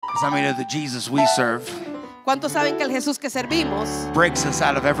How many know the Jesus we serve ¿Cuántos saben que el Jesús que servimos breaks us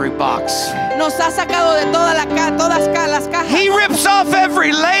out of every box? nos ha sacado de todas las cajas? He rips off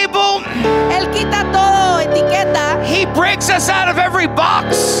every label. Él quita todo etiqueta, He breaks us out of every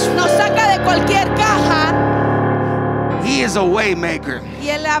box. nos saca de cualquier caja He is a way maker. y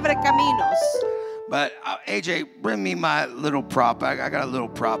Él abre caminos. But AJ, bring me my little prop. I got a little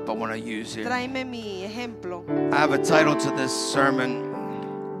prop I want to use here. Tráeme mi ejemplo. I have a title to this sermon.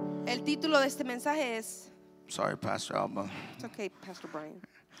 El título de este mensaje es, Sorry, Pastor Alba. it's okay, Pastor Brian.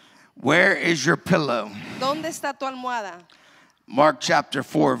 Where is your pillow? ¿Dónde está tu almohada? Mark chapter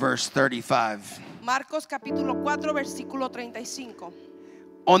 4, verse 35. Marcos capítulo 4, versículo 35.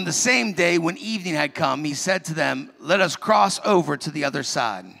 On the same day when evening had come, he said to them, let us cross over to the other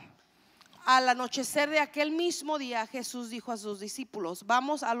side. Al anochecer de aquel mismo día, Jesús dijo a sus discípulos,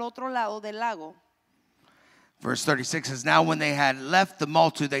 vamos al otro lado del lago. Verse 36 says, now when they had left the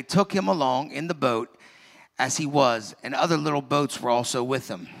multitude, they took him along in the boat as he was, and other little boats were also with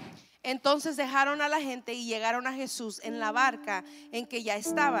him. Entonces dejaron a la gente y llegaron a Jesús en la barca en que ya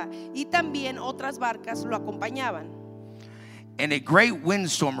estaba, y también otras barcas lo acompañaban. And a great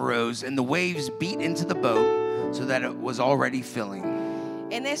windstorm arose, and the waves beat into the boat, so that it was already filling.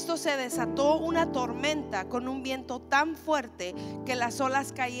 En esto se desató una tormenta con un viento tan fuerte que las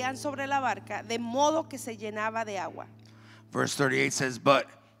olas caían sobre la barca, de modo que se llenaba de agua. Verse 38 says, but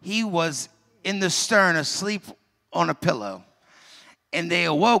he was in the stern asleep on a pillow. And they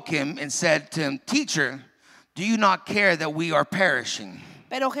awoke him and said to him, teacher, do you not care that we are perishing?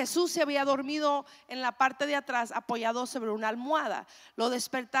 Pero Jesús se había dormido en la parte de atrás apoyado sobre una almohada. Lo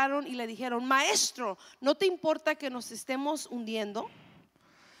despertaron y le dijeron, maestro, ¿no te importa que nos estemos hundiendo?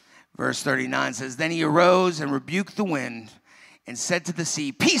 Verse 39 says, then he arose and rebuked the wind and said to the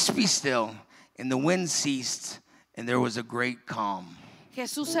sea, peace, be still. And the wind ceased, and there was a great calm.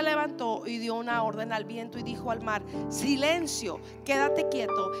 Jesús se levantó y dio una orden al viento y dijo al mar, silencio, quédate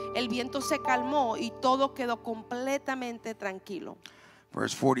quieto. El viento se calmó y todo quedó completamente tranquilo.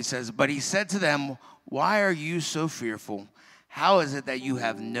 Verse 40 says, but he said to them, why are you so fearful? How is it that you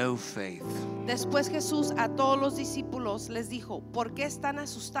have no faith? Después Jesús a todos los discípulos les dijo, ¿por qué están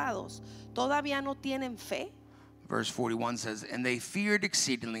asustados? ¿Todavía no tienen fe? Verse 41 says, and they feared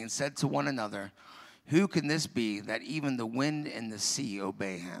exceedingly and said to one another, who can this be that even the wind and the sea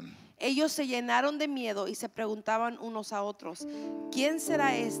obey him? Ellos se llenaron de miedo y se preguntaban unos a otros, ¿quién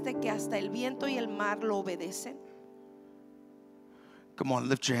será este que hasta el viento y el mar lo obedecen? Come on,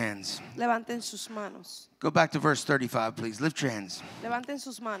 lift your hands. Levanten sus manos. Go back to verse 35, please. Lift your hands. Levanten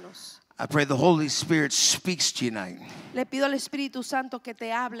sus manos. I pray the Holy Spirit speaks to you tonight. Le pido al Espíritu Santo que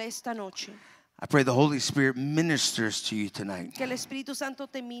te hable esta noche. I pray the Holy Spirit ministers to you tonight. Que el Espíritu Santo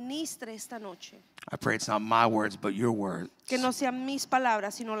te ministre esta noche. I pray it's not my words, but your words. Que no sean mis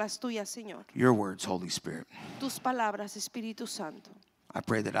palabras, sino las tuyas, Señor. Your words, Holy Spirit. Tus palabras, Espíritu Santo. I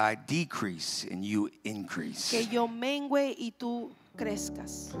pray that I decrease and you increase. Que yo mengue y tú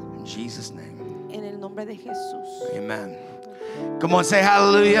crezcas. In Jesus' name, En el nombre de Jesús. amen. Come on, say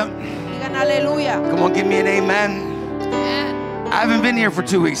hallelujah. Digan aleluya. Come on, give me an amen. I haven't been here for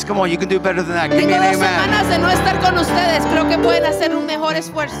 2 weeks. Come on, you can do better than that. Give me Tengo an 2 amen. semanas de no estar con ustedes. Creo que pueden hacer un mejor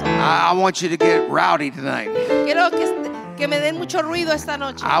esfuerzo. I want you to get rowdy tonight. Quiero que me den mucho ruido esta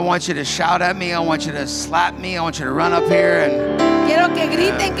noche. I want you to shout at me. I want you to slap me. I want you to run up here and Quiero que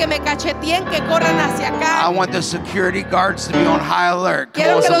griten, que me cacheteen, que corran hacia I acá. want the security guards to be on high alert. Come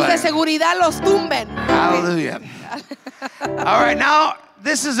Quiero on, que los de somebody. seguridad los tumben. Hallelujah. All right, now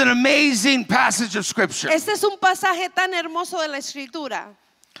this is an amazing passage of scripture. Este es un pasaje tan hermoso de la Escritura.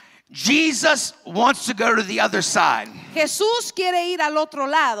 Jesus wants to go to the other side. Jesús quiere ir al otro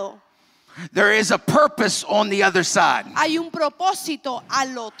lado. There is a purpose on the other side. Hay un propósito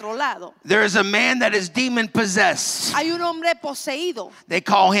al otro lado. There is a man that is demon possessed. Hay un hombre poseído They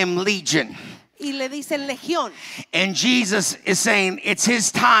call him Legion. y le dicen legión. And Jesus is saying it's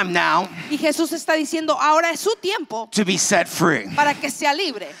his time now Y Jesús está diciendo, ahora es su tiempo to be set free. para que sea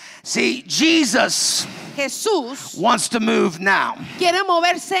libre. See, Jesus Jesús wants to move now. quiere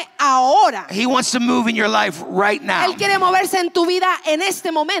moverse ahora. He wants to move in your life right now. Él quiere moverse en tu vida en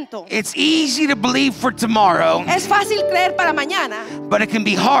este momento. It's easy to believe for tomorrow, Es fácil creer para mañana, but it can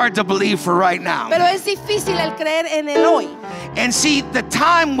be hard to believe for right now. pero es difícil el creer en el hoy. And see, the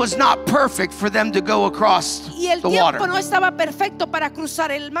time was not perfect for them to go across Y el the tiempo water. no estaba perfecto para cruzar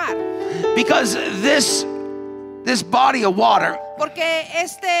el mar, Because this body of water porque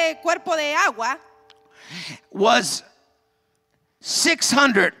este cuerpo de agua was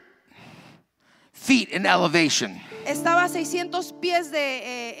 600 feet in elevation. estaba a 600 pies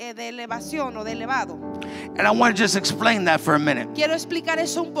de elevación o de elevado. And I want to just explain that for a minute. Quiero explicar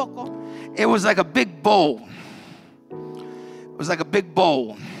eso un poco. It was like a big bowl. It was like a big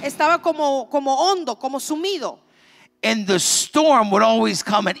bowl. Estaba como hondo, como sumido. And the storm would always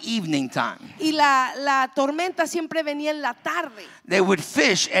come at evening time. Y la tormenta siempre venía en la tarde. They would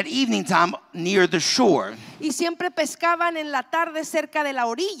fish at evening time near the shore Y siempre pescaban en la tarde cerca de la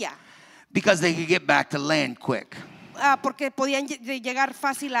orilla. because they could get back to land quick. Porque podían llegar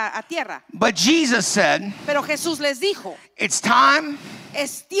fácil a tierra. But Jesus said, Pero Jesús les dijo, it's time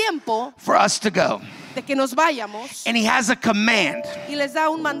es tiempo for us to go. de que nos vayamos. And he has a command. Y les da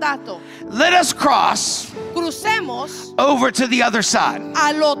un mandato. Let us cross Crucemos over to the other side.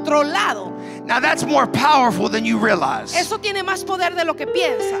 al otro lado. Now that's more powerful than you realize. Eso tiene más poder de lo que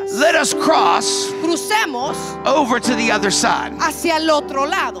piensas. Let us cross Crucemos over to the other side. hacia el otro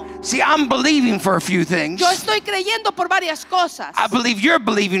lado. See, I'm believing for a few things. Yo estoy creyendo por varias cosas. I believe you're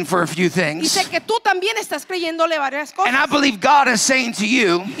believing for a few Y things. sé que tú también estás creyéndole varias And I cosas. believe God is saying to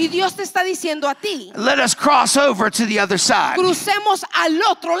you, Y Dios te está diciendo a ti, let us cross over to the other side. crucemos al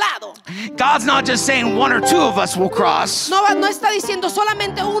otro lado. God's not just saying one or two of us will cross. No está diciendo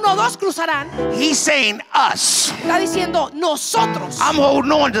solamente uno o dos cruzarán. He's saying us. Está diciendo nosotros. I'm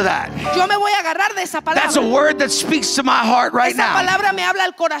holding on to that. Yo me voy a agarrar de esa That's a palabra. word that speaks to my heart right Esa now. palabra me habla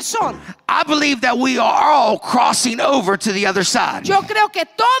al corazón. I believe that we are all crossing over to the other side. Yo creo que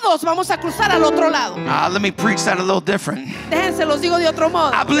todos vamos a cruzar al otro lado. Let me preach that a little different. Déjense, los digo de otro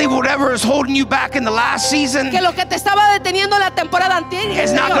modo. I believe whatever is holding you back in the last season Que lo que te estaba deteniendo en la temporada anterior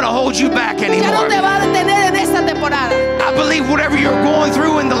is not going to hold you back ya no anymore. te va a detener en esta temporada. I believe whatever you're going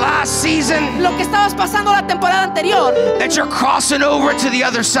through in the last season, Lo que estabas pasando la temporada anterior, that you're crossing over to the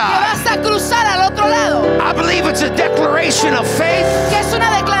other que side. vas a cruzar al otro lado. I believe it's a declaration of faith Que es una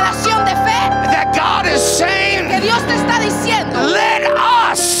declaración de fe that God is que saying, Dios te está diciendo. let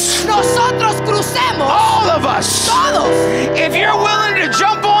us, Nosotros crucemos, all of us, todos. if you're willing to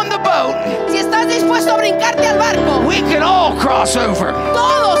jump on the boat, Si estás dispuesto a brincarte al barco, we can all cross over.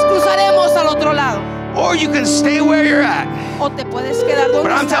 todos cruzaremos al otro lado. Or you can stay where you're at. O te puedes quedar donde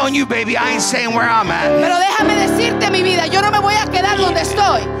But I'm estás. telling you, baby, I ain't staying where I'm at. Pero déjame decirte, mi vida, yo no me voy a quedar donde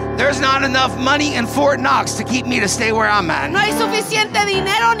estoy. There's not enough money in Fort Knox to keep me to stay where I'm No at. hay suficiente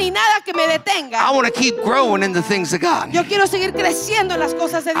dinero ni nada que me I detenga. want to keep growing in the things of God. Yo quiero seguir creciendo en las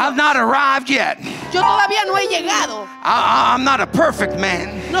cosas de I've Dios. not arrived yet. Yo todavía no he llegado. I'm not a perfect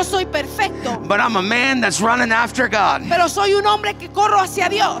man, No soy perfecto. but I'm a man that's running after God. Pero soy un hombre que corro hacia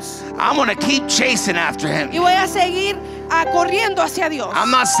Dios. I'm going to keep chasing after Y him. voy a seguir corriendo hacia Dios. I'm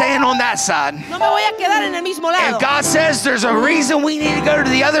not staying on that side. No me voy a quedar en el mismo lado. If God says there's a reason we need to go to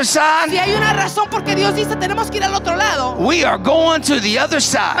the other Si side, hay una razón porque Dios dice tenemos que ir al otro lado, we are going to the other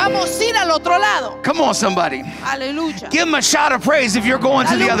side. vamos a ir al otro lado. Come on, somebody. Aleluya. Give him a shout of praise if you're going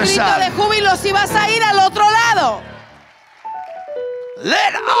to Dale the un other grito de side. júbilo si vas a ir al otro lado.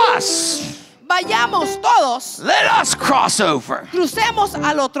 Let us, Vayamos todos, let us cross over crucemos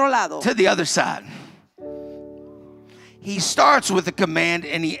al otro lado. to the other side. He starts with a command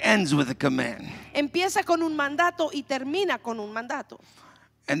and he ends with a command. Empieza con un mandato y termina con un mandato.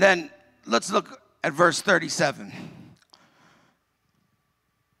 And then let's look at verse 37.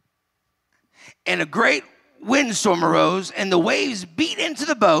 And a great windstorm arose, and the waves beat into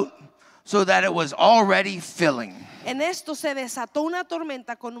the boat so that it was already filling. En esto se desató una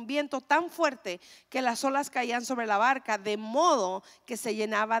tormenta con un viento tan fuerte que las olas caían sobre la barca de modo que se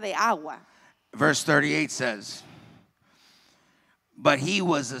llenaba de agua. Verse 38 says, but he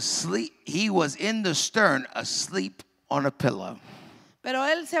was asleep, he was in the stern asleep on a pillow. Pero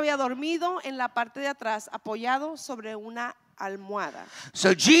él se había dormido en la parte de atrás apoyado sobre una almohada.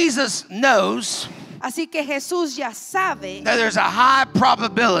 So Jesus knows Así que Jesús ya sabe that there's a high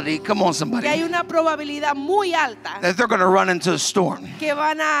probability, come on que hay somebody, una probabilidad muy alta that they're going to run into a storm. que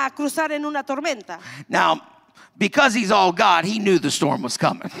van a cruzar en una tormenta. Now, because he's all God, he knew the storm was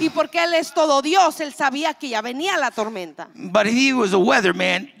coming. Y porque él es todo Dios, él sabía que ya venía la tormenta. But if he was a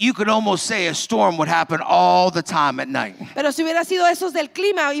weatherman, you could almost say a storm would happen all the time at night. Pero si hubiera sido esos del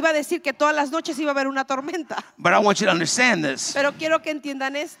clima, iba a decir que todas las noches iba a haber una tormenta. But I want you to understand this. Pero quiero que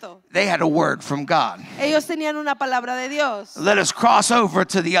entiendan esto. They had a word from God. Ellos tenían una palabra de Dios. Let us cross over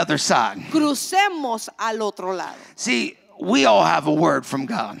to the other side. Crucemos al otro lado. See, we all have a word from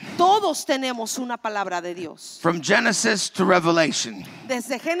God. Todos tenemos una palabra de Dios. From Genesis to Revelation.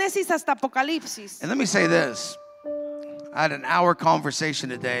 Desde Génesis hasta Apocalipsis. And let me say this. I had an hour conversation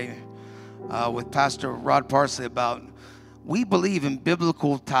today with Pastor Rod Parsley about we believe in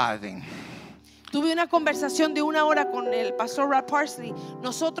biblical tithing. Tuve una conversación de una hora con el pastor Rod Parsley.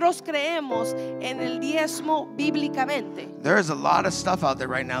 Nosotros creemos en el diezmo bíblicamente. There's a lot of stuff out there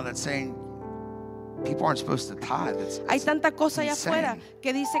right now that's saying people aren't supposed to tithe. Hay tanta cosa allá insane. afuera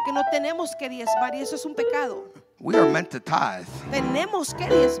que dice que no tenemos que diezmar y eso es un pecado. We are meant to tithe. Tenemos que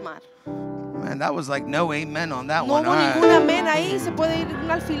diezmar. Man, that was like no amen on that No one. hubo All right. ningún amén ahí, se puede ir un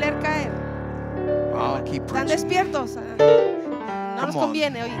alfiler caer. I'll keep ¿Están preaching. despiertos? No nos Come on.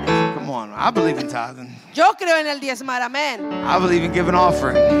 conviene oír. Come on. I believe in tithing. Yo creo en el diezmar, amén. I believe in giving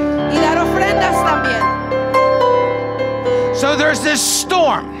offering. Y dar ofrendas también. So there's this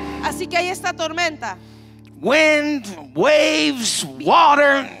storm. Así que hay esta tormenta. Wind, waves,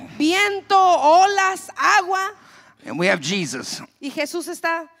 water. Viento, olas, agua. And we have Jesus. Y Jesús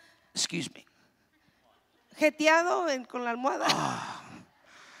está Excuse me. jeteado con la almohada.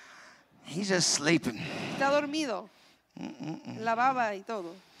 He's just sleeping. Está dormido. La baba y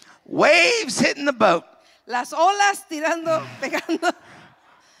todo. Waves hitting the boat. Las olas tirando, pegando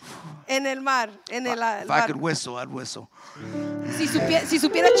en el mar, en el If I could barco. whistle, I'd whistle. Si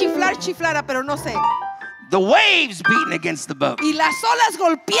supiera chiflar, chiflara, pero no sé. The waves beating against the boat. Y las olas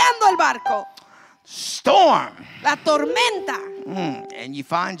golpeando el barco. Storm. La tormenta. And you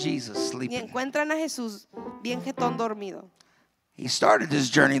find Jesus Y sleeping. encuentran a Jesús bien jetón dormido. He started his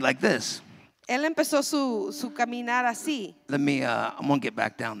journey like this. Él empezó su caminar así. I'm going to get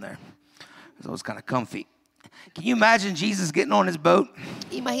back down there. Because I was kind of comfy. Can you imagine Jesus getting on his boat,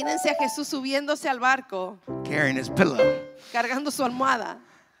 Imagínense a Jesús subiéndose al barco, carrying his pillow? cargando su almohada.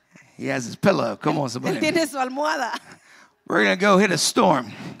 He has his pillow. Come on, Él somebody. tiene su almohada. We're going to go hit a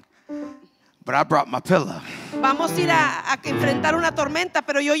storm. But I brought my pillow. Vamos a ir a enfrentar una tormenta,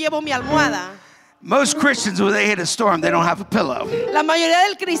 pero yo llevo mi almohada. Most Christians, when they hit a storm, they don't have a pillow. La mayoría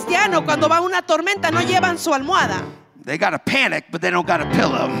del cristiano cuando va a una tormenta no llevan su almohada. They got a panic, but they don't got a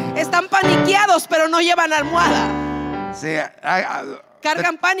pillow. Están paniqueados, pero no llevan almohada. See,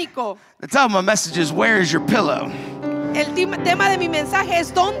 Cargan pánico. the title of my message is, where is your pillow? El tema de mi mensaje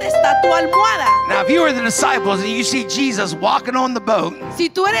es ¿dónde está tu almohada? Now, if you were the disciples and you see Jesus walking on the boat, Si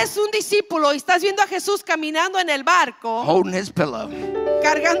tú eres un discípulo y estás viendo a Jesús caminando en el barco, holding his pillow.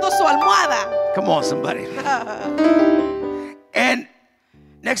 cargando su almohada. Come on, somebody. And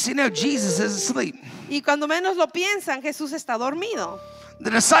next thing you know, Jesus is asleep. Y cuando menos lo piensan, Jesús está dormido. The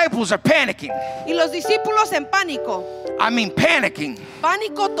disciples are panicking. Y los discípulos en pánico. I mean, panicking.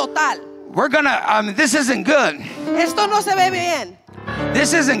 Pánico total. This isn't good. Esto no se ve bien.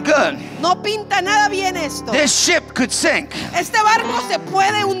 This isn't good. No pinta nada bien esto. This ship could sink. Este barco se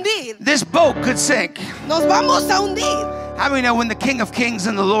puede hundir. This boat could sink. Nos vamos a hundir. How many know when the King of Kings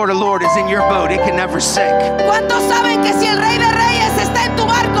and the Lord of Lords is in your boat, it can never sink? ¿Cuántos saben que si el Rey de Reyes está en tu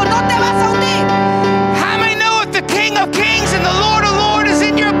barco, no te vas a hundir? How many know if the King of Kings and the Lord of Lords is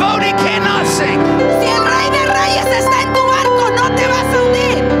in your boat, it cannot sink? Si el Rey de Reyes está en tu barco, no te vas a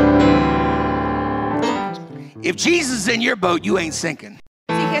hundir. If Jesus is in your boat, you ain't sinking.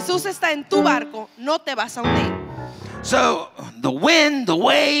 Si Jesús está en tu barco, no te vas a hundir. So the wind, the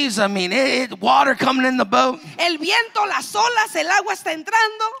waves, water coming in the boat. El viento, las olas, el agua está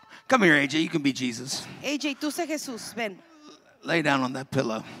entrando. Come here, AJ, you can be Jesus. AJ, tú sé Jesús, ven, Lay down on that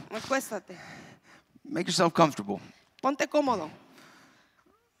pillow. acuéstate, Make yourself comfortable. ponte cómodo.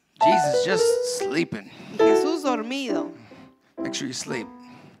 Jesus just sleeping. Y Jesús dormido Make sure you sleep.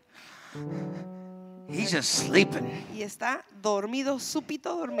 He's just sleeping. y está dormido,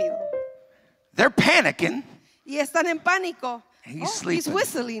 súbito dormido. They're panicking. Y están en pánico. He's He's sleeping.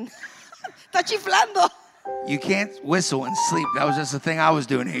 whistling. Está chiflando. You can't whistle and sleep. That was just the thing I was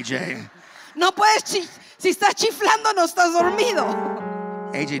doing, AJ. No puedes, si estás chiflando no estás dormido.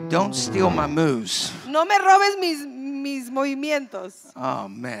 AJ, don't steal my moves. No me robes mis movimientos. Oh,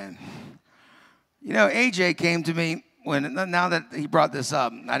 man. You know, AJ came to me now that he brought this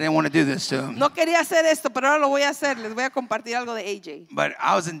up. I didn't want to do this to him. No quería hacer esto, pero ahora lo voy a hacer. Les voy a compartir algo de AJ. But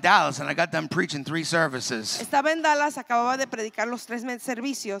I was in Dallas and I got done preaching 3 services. Estaba en Dallas, acababa de predicar los 3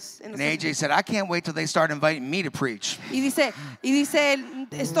 servicios. And AJ said, I can't wait till they start inviting me to preach. Y dice él,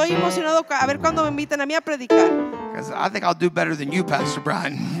 estoy emocionado a ver cuándo me invitan a mí a predicar. Because I think I'll do better than you, Pastor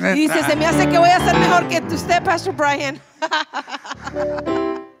Brian. Y dice, se me hace que voy a ser mejor que usted, Pastor Brian.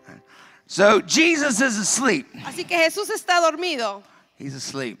 So Jesus is asleep. Así que Jesús está dormido. He's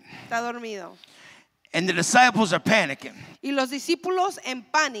asleep. Está dormido. And the disciples are panicking. Y los discípulos en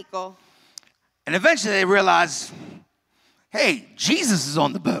pánico. And eventually they realize, hey, Jesus is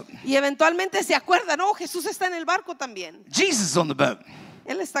on the boat. Y eventualmente se acuerdan, oh, Jesús está en el barco también. Jesus is on the boat.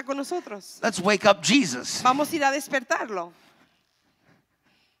 Él está con nosotros. Let's wake up Jesus. Vamos a ir a despertarlo.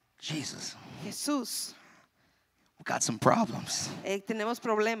 Jesus, Jesús, we got some problems. tenemos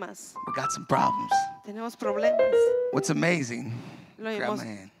problemas. We got some problems. Tenemos problemas. What's amazing, Lo grab hemos- my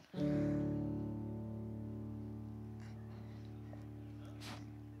hand.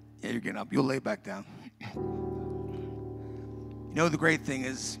 Yeah, you're getting up. You'll lay back down. You know, the great thing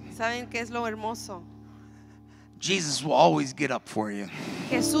is, ¿Saben qué es lo hermoso? Jesus will always get up for you.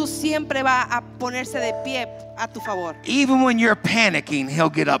 Jesús siempre va a ponerse de pie a tu favor. Even when you're panicking, he'll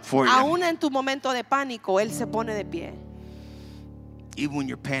get up for you. Aún en tu momento de pánico, Él se pone de pie. Even when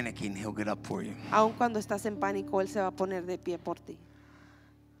you're panicking, he'll get up for you. Aún cuando estás en pánico, Él se va a poner de pie por ti.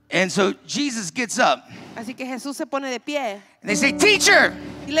 And so Jesus gets up. Así que Jesús se pone de pie. And they say, teacher,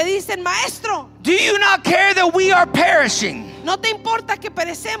 Y le dicen, maestro, do you not care that we are perishing? ¿no te importa que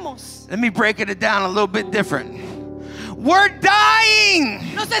perecemos? Let me break it down a little bit different. We're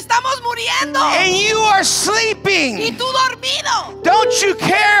dying Nos estamos muriendo. and you are Y sleeping. tú dormido. Don't you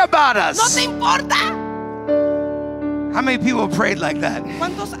care about ¿No us? te importa? How many people prayed like that?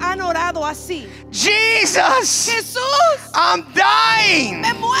 ¿Cuántos han orado así? Jesus, Jesús, I'm dying.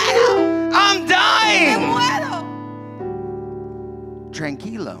 me muero. I'm Me dying. muero.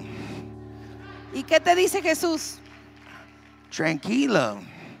 Tranquilo. ¿Y qué te dice Jesús? Tranquilo.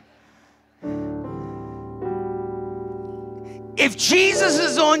 If Jesus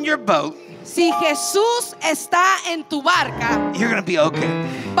is on your boat, Si Jesús está en tu barca, you're going to be okay.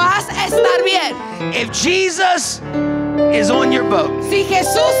 vas a estar bien. If Jesus is on your boat, Si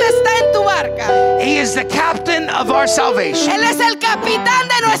Jesús está en tu barca, he is the captain of our salvation. Él es el capitán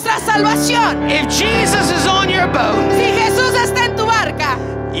de nuestra salvación. If Jesus is on your boat, Si Jesús está en tu barca,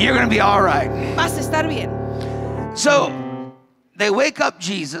 you're going to be all right. vas a estar bien. So they wake up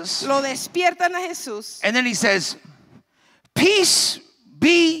Jesus, Lo despiertan a Jesús and then he says, peace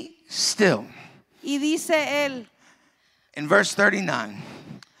be still. y dice él, In verse 39.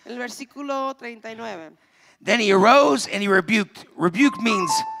 el versículo 39. Then he arose and he rebuked. Rebuke means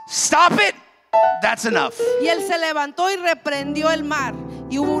stop it. That's enough. Y él se levantó y reprendió el mar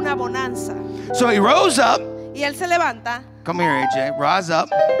y hubo una bonanza. So he rose up. Y él se levanta, Come here, AJ. Rise up.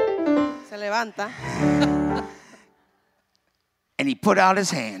 se levanta And he put out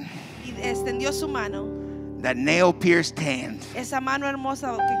his hand. y extendió su mano. That nail-pierced hand. Esa mano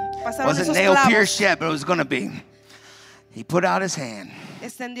hermosa que pasaron Wasn't esos nail-pierced clavos. yet, but it was going to be. He put out his hand.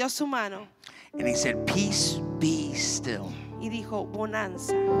 Extendió su mano And he said, peace be still. y dijo,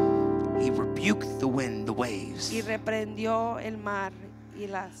 bonanza. He rebuked the wind, the waves. Y reprendió el mar y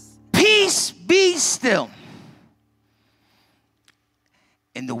las... Peace be still.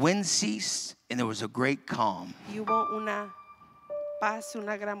 And the wind ceased, and there was a great calm. Y hubo una paz,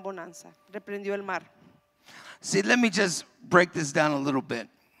 una gran bonanza. Reprendió el mar. See, let me just break this down a little bit.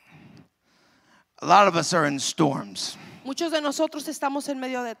 A lot of us are in storms. Muchos de nosotros estamos en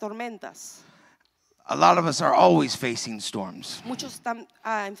medio de tormentas. A lot of us are always facing storms. Muchos están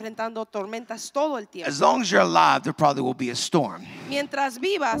enfrentando tormentas todo el tiempo. As long as you're alive, there probably will be a storm. Mientras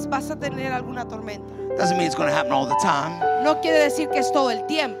vivas, vas a tener alguna tormenta. Doesn't mean it's going to happen all the time, No quiere decir que es todo el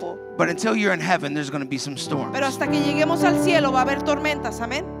tiempo, but until you're in heaven, there's going to be some storms. pero hasta que lleguemos al cielo va a haber tormentas,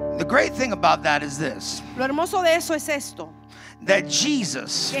 amén. The great thing about that is this, Lo hermoso de eso es esto, that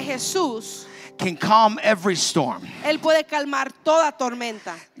Jesus que Jesús, can calm every storm. Él puede calmar toda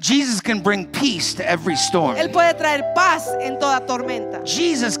tormenta. Jesus can bring peace to every storm. Él puede traer paz en toda tormenta.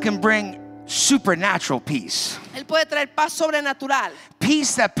 Jesus can bring supernatural peace. Él puede traer paz sobrenatural,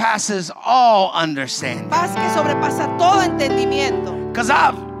 Peace that passes all understanding. paz que sobrepasa todo entendimiento. Because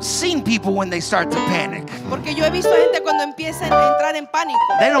I've seen people when they start to panic. Porque yo he visto gente cuando empiezan a entrar en pánico,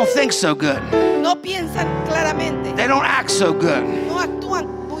 They don't think so good. no piensan claramente, They don't act so good. no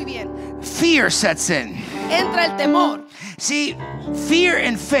actúan muy bien. Fear sets in. Entra el temor. See, fear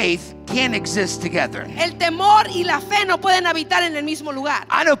and faith can't exist together. El temor y la fe no pueden habitar en el mismo lugar.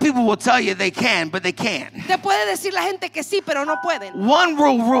 I know people will tell you they can, but they can't. Te puede decir la gente que sí, pero no pueden. One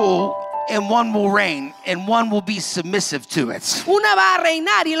will rule and one will reign, and one will be submissive to it. Una va a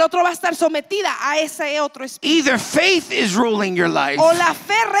reinar y el otro va a estar sometida a ese otro espíritu. Either faith is ruling your life, O la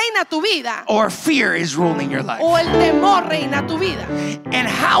fe reina tu vida, or fear is ruling your life. o el temor reina tu vida. And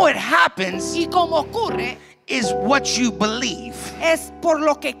how it happens Y como ocurre, is what you believe. es por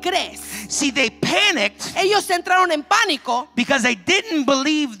lo que crees. See, they panicked Ellos entraron en pánico because they didn't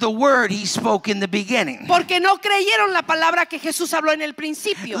believe the word he spoke in the beginning. porque no creyeron la palabra que Jesús habló en el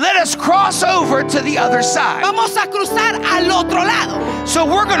principio. Let us cross over to the other side. Vamos a cruzar al otro lado. So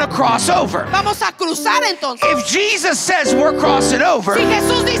we're going to cross over. Vamos a cruzar entonces. If Jesus says we're crossing over, Si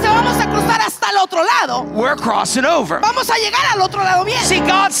Jesús dice vamos a cruzar hasta al otro lado, we're crossing over. vamos a llegar al otro lado bien. See,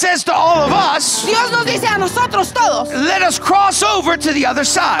 God says to all of us, Dios nos dice a nosotros todos, let us cross over to the other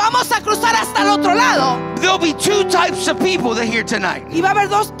side. vamos a cruzar hasta el otro lado. There'll be two types of people that here tonight. Y va a haber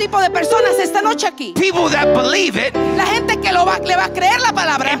dos tipos de personas esta noche aquí. People that believe it La gente que le va a creer la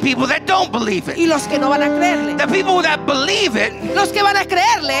palabra and people that don't believe y it. los que no van a creerle. The people that believe it Los que van a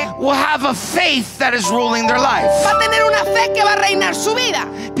creerle will have a faith that is ruling their life. va a tener una fe que va a reinar su vida.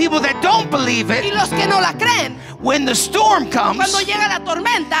 People that don't believe Y it, los que no la creen, when the storm cuando comes, llega la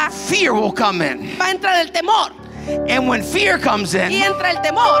tormenta, fear will come in. va a entrar el temor. And when fear comes Y in, entra el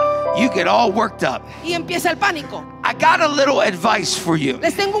temor you get all worked up. y empieza el pánico. I got a little advice for you.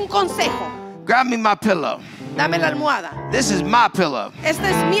 Les tengo un consejo. Grab me my pillow. Dame la almohada. This is my pillow. Esta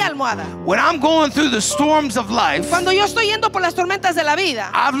es mi almohada. When I'm going through the storms of life, Cuando yo estoy yendo por las tormentas de la vida,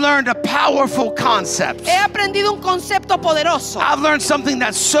 I've learned a powerful concept. he aprendido un concepto poderoso. I've learned something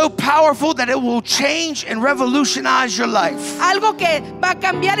that's so powerful that it will change and revolutionize your life. Algo que va a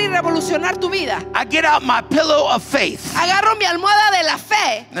cambiar y revolucionar tu vida. I get out my pillow of faith. Agarro mi almohada de la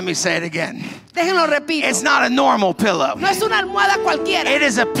fe. Let me say it again. Déjenlo repito. It's not a normal pillow. No es una almohada cualquiera. It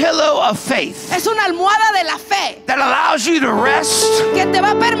is a pillow of faith Es una almohada de la fe that allows you to rest, que te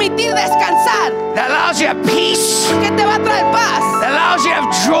va a permitir descansar, that allows you to have peace, que te va a traer paz, that allows you to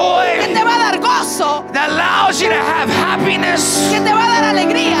have que joy, te va a dar gozo, that allows you to have happiness, que te va a dar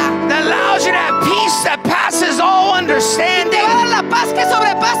alegría, that allows you to have peace that passes all te understanding va a dar la paz que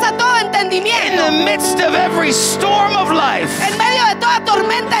sobrepasa todo in entendimiento. the midst of every storm of life. En medio de toda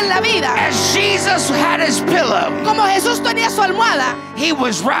tormenta en la vida, As Jesus had his pillow, como Jesús tenía su almohada, he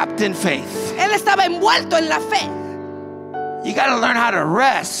was wrapped in faith. él estaba envuelto en la fe. You got to learn how to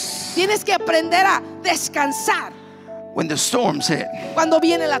rest Tienes que aprender a descansar when the storms hit, cuando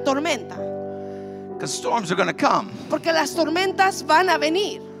viene la tormenta, because storms are going to come. porque las tormentas van a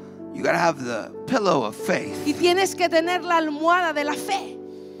venir You got to have the pillow of faith. y tienes que tener la almohada de la fe.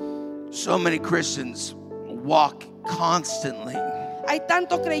 So many Christians walk constantly Hay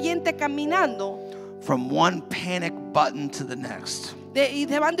tanto creyente caminando from one panic button to the next. y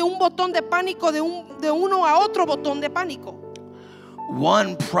se van de un botón de pánico de uno a otro botón de pánico,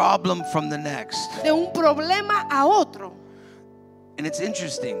 One problem from the next. de un problema a otro. And it's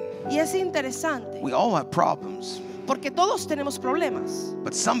interesting. Y es interesante We all have problems. porque todos tenemos problemas,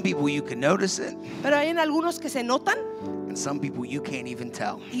 But some people you can notice it, pero hay en algunos que se notan and some people you can't even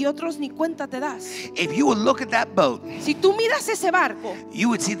tell. y otros ni cuenta te das. If you would look at that boat, Si tú miras ese barco you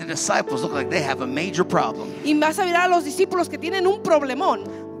would see the disciples look like they have a major problem. y vas a mirar a los discípulos que tienen un problemón,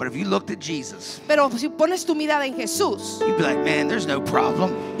 But if you looked at Jesus, pero si pones tu mirada en Jesús, you'd be like, man, there's no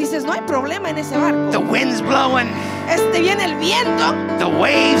problem. dices, no hay problema en ese barco. The wind's blowing, Viene el viento, the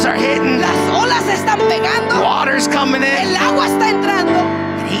waves are hitting, las olas se están pegando, water's coming el in, agua está entrando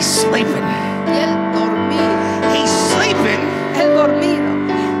and he's sleeping. y él dormido, He's sleeping él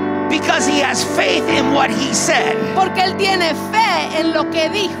dormido, because he has faith in what he said. porque él tiene fe en lo que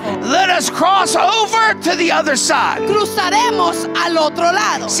dijo. Let us cross over to the other side. Cruzaremos al otro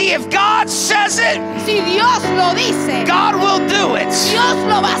lado. See, if God says it, Si Dios lo dice, God will do it. Dios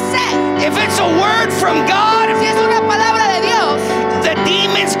lo va a hacer. If it's a word from God, Si es una palabra de Dios, the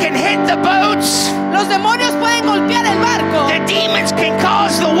demons can hit the boats. los demonios pueden golpear el barco. The demons can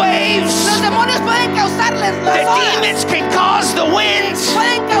cause the waves. Los demonios pueden causarles The las olas, demons can cause the winds.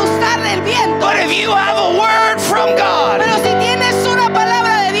 pueden causarle el viento. But if you have a word from God, Pero si tienes una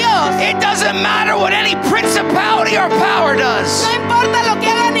palabra de Dios, it doesn't matter what any principality or power does. no importa lo que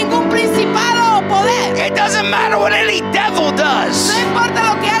haga ningún principado o poder. It doesn't matter what any devil No does.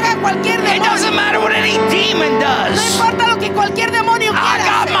 importa lo que haga cualquier It doesn't demonio. matter what any demon No does. importa lo que cualquier demonio I quiera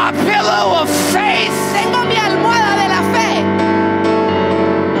got hacer. my pillow of faith. Tengo mi almohada de la fe.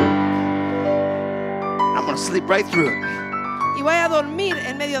 I'm going to sleep right through it. Y voy a dormir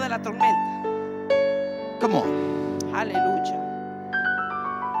en medio de la tormenta. Come on. Aleluya.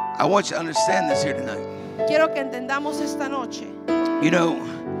 I want you to understand this here tonight. Quiero que entendamos esta noche. You know,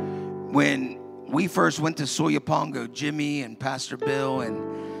 when we first went to Soyapango, Jimmy and Pastor Bill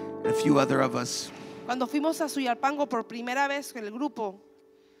and a few other of us Cuando fuimos a Suyalpango por primera vez con el grupo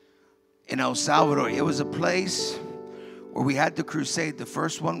in El Salvador, it was a place where we had the crusade, the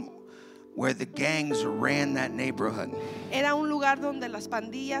first one where the gangs ran that neighborhood. era un lugar donde las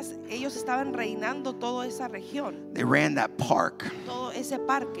pandillas, ellos estaban reinando toda esa región, They ran that park. todo ese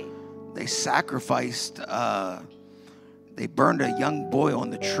parque. They sacrificed, they burned a young boy on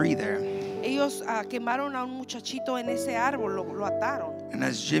the tree there. Ellos quemaron a un muchachito en ese árbol, lo ataron. And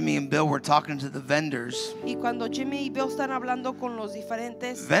as Jimmy and Bill were talking to the vendors, Y cuando Jimmy y Bill están hablando con los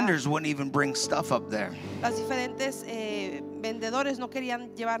diferentes vendors wouldn't even bring stuff up there. las diferentes vendedores no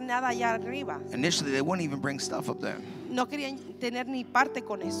querían llevar nada allá arriba. Initially, they wouldn't even bring stuff up there. No querían tener ni parte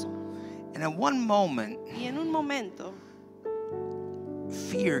con eso. And at one moment, Y en un momento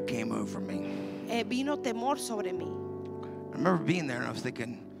fear came over me. vino temor sobre mí. I remember being there and I was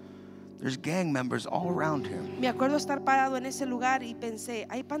thinking, there's gang members all around here. Me acuerdo estar parado en ese lugar y pensé,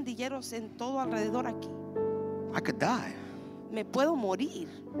 hay pandilleros en todo alrededor aquí. I could die. Me puedo morir.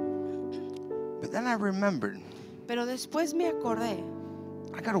 But then I remembered, Pero después me acordé,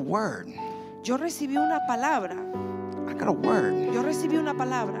 I got a word. yo recibí una palabra. I got a word. Yo recibí una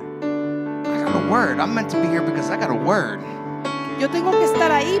palabra. I got a word. I'm meant to be here because I got a word. Yo tengo que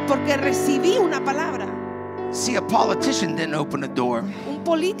estar ahí porque recibí una palabra. See, a politician didn't open the door. Un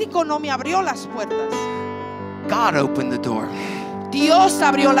político no me abrió las puertas. God opened the door. Dios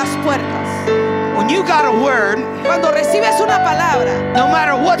abrió las puertas. When you got a word, Cuando recibes una palabra, no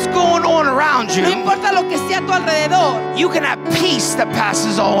matter what's going on around you, no importa lo que esté a tu alrededor, you can have peace that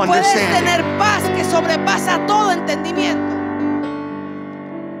passes all puedes understanding. tener paz que sobrepasa todo entendimiento.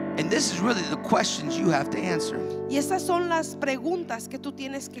 And this is really the questions you have to answer. Y esas son las preguntas que tú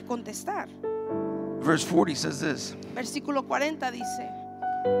tienes que contestar. Verse 40 says this. Versículo 40 dice,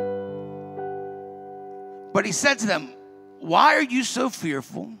 But he said to them, why are you so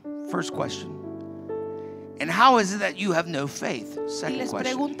fearful? First question. And how is it that you have no faith? y Second les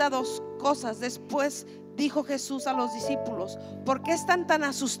question. pregunta dos cosas. Después dijo Jesús a los discípulos, ¿por qué están tan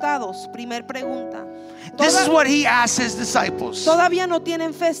asustados? Primer pregunta. This is what he asked his disciples. Todavía no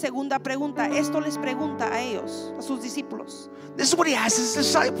tienen fe. Segunda pregunta. Esto les pregunta a ellos, a sus discípulos. This is what he asked his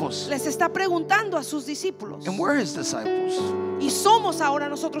disciples. Les está preguntando a sus discípulos. And we're his disciples. Y somos ahora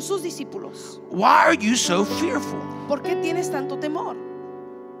nosotros sus discípulos. Why are you so fearful? ¿Por qué tienes tanto temor?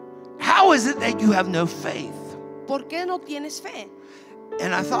 How is it that you have no faith? ¿Por qué no tienes fe?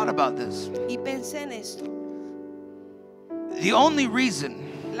 And I thought about this. Y pensé en esto. The only reason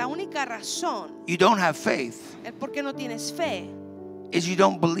La única razón you don't have faith es porque no tienes fe. is you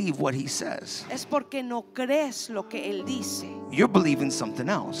don't believe what he says. Es porque no crees lo que él dice. You're believing something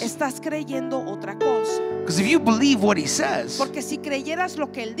else. Estás creyendo otra cosa. Because if you believe what he says, Porque si creyeras lo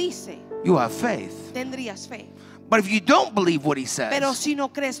que él dice, you have faith. tendrías fe. But if you don't believe what he Pero says, si no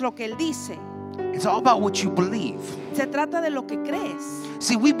crees lo que él dice, it's all about what you believe. se trata de lo que crees.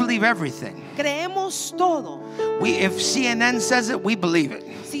 See, we believe everything. Creemos todo. If CNN says it, we believe it.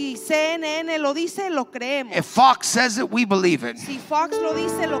 Si CNN lo dice, lo creemos. If Fox says it, we believe it. Si Fox lo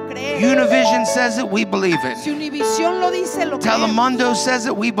dice, lo creemos. Univision says it, we believe Si it. Univision lo dice, lo creemos. Telemundo says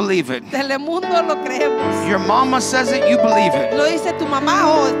it, we believe it. Telemundo lo creemos. Your mama says it, you believe it. Lo dice tu mamá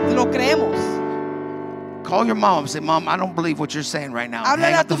o lo creemos. Call your mom and say, Mom, I don't believe what you're saying right now. Háblale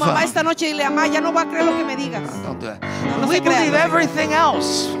Hang a up tu the mamá phone. esta noche y dile, mamá, ya no voy a creer lo que me digas. Don't do that. No We se crea, believe no se crea. everything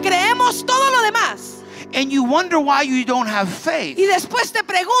else. Creemos todo lo demás. And you wonder why you don't have faith. Y después te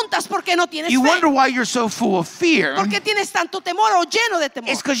preguntas por qué no tienes You fe. wonder why you're so full of fear. ¿Por qué tienes tanto temor o lleno de temor?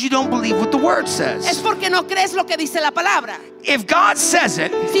 It's because you don't believe what the word Es says. porque no crees lo que dice la palabra. If God says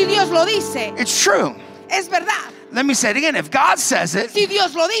it, Si Dios lo dice, it's true. es verdad. Let me say it again. If God says it, Si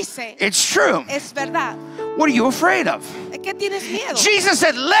Dios lo dice, it's true. es verdad. What are you afraid of? ¿De qué tienes miedo? Jesus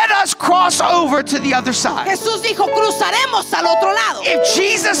said, let us cross over to the other side. Jesús dijo, cruzaremos al otro lado. If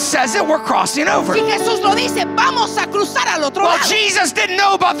Jesus says it, we're crossing over. Si Jesús lo dice, vamos a cruzar al otro Well, lado. Jesus didn't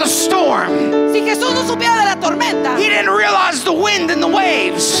know about the storm. Si Jesús no supiera de la tormenta, He didn't realize the wind and the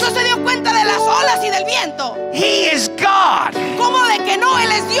waves. no se dio cuenta de las olas y del viento. He is God. ¿Cómo de que no? Él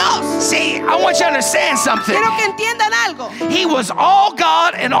es Dios. See, I want you to understand something. Quiero que entiendan algo. He was all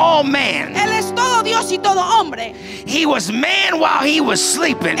God and all man. Él es todo Dios y todo hombre. He was man while he was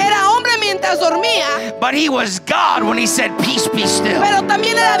sleeping. Era hombre mientras dormía, But he was God when he said, peace, be still. pero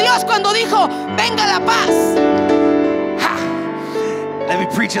también era Dios cuando dijo, venga la paz. Ha. Let me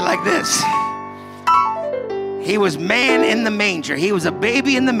preach it like this. He was man in the manger. He was a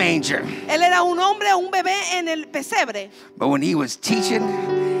baby in the manger. Él era un hombre, un bebé en el pesebre. But when he was teaching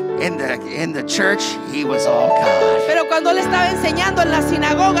in the church, he was all God. Pero cuando él estaba enseñando en la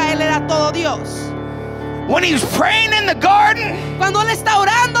sinagoga, él era todo Dios. When he was praying in the garden, Cuando él está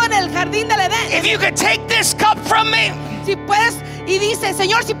orando en el jardín del Edén, if you could take this cup from me, si puedes, y dice,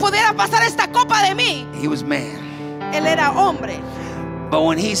 Señor, si pudiera pasar esta copa de mí, he was man. él era hombre. But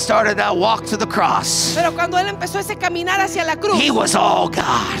when he started that walk to the cross, Pero cuando él empezó ese caminar hacia la cruz, he was all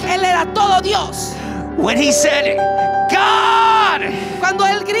God. él era todo Dios. When he said, God, Cuando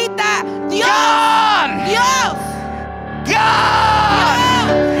él grita, Dios, God, Dios,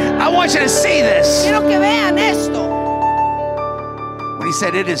 God. I want you to see this. quiero que vean esto. When he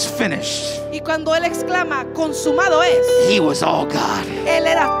said, it is finished, Y cuando él exclama, consumado es, he was all God. él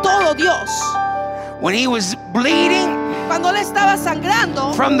era todo Dios. When he was bleeding, Cuando él estaba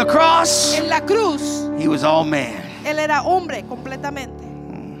sangrando from the cross, en la cruz, he was all man. él era hombre completamente.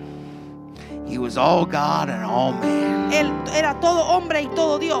 He was all God and all man. Él era todo hombre y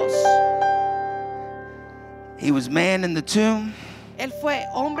todo Dios. He was man in the tomb. Él fue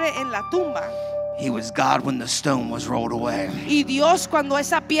hombre en la tumba He was God when the stone was rolled away. y Dios cuando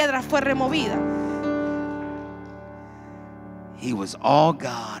esa piedra fue removida. He was all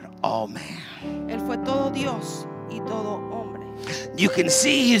God, all man. Él fue todo Dios y todo hombre. You can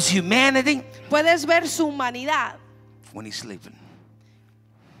see his humanity Puedes ver su humanidad when he's sleeping.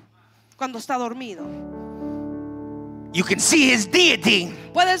 cuando está dormido. You can see his deity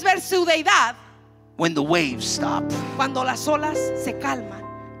Puedes ver su deidad when the waves stop. cuando las olas se calman.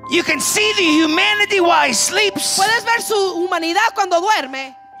 You can see the humanity while he sleeps. Puedes ver su humanidad cuando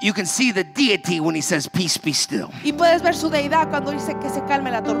duerme. You can see the deity when he says, peace be still. Y puedes ver su deidad cuando dice que se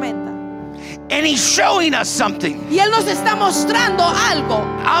calme la tormenta. And he's showing us something. Y Él nos está mostrando algo.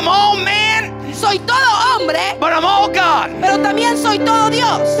 I'm all man, Soy todo hombre, but I'm all God. pero también soy todo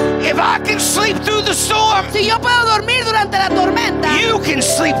Dios. If I can sleep through the storm, Si yo puedo dormir durante la tormenta, you can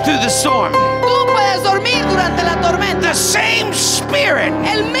sleep through the storm. tú puedes dormir durante la tormenta. The same spirit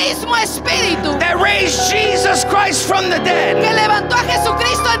El mismo espíritu that raised Jesus Christ from the que dead levantó a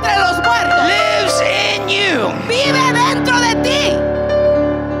Jesucristo entre los muertos lives in you. vive dentro de ti.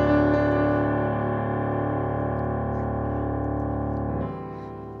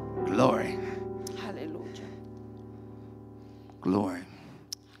 Glory, Aleluya. glory.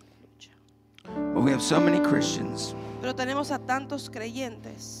 But we have so many Christians. Pero tenemos a tantos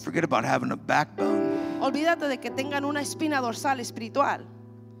creyentes. Forget about having a backbone. Olvídate de que tengan una espina dorsal espiritual.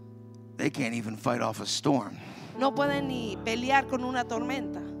 They can't even fight off a storm. No pueden ni pelear con una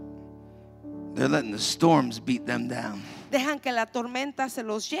tormenta. They're letting the storms beat them down. Dejan que la tormenta se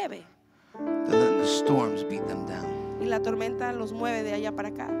los lleve. They're letting the storms beat them down. Y la tormenta los mueve de allá para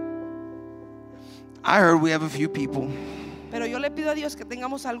acá. I heard we have a few people. Pero yo le pido a Dios que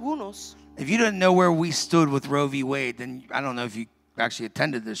tengamos algunos. If you didn't know where we stood with Roe v. Wade, then I don't know if you actually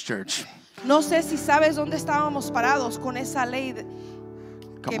attended this church. No sé si sabes dónde estábamos parados con esa ley.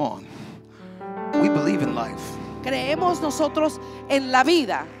 Come on. We believe in life. Creemos nosotros en la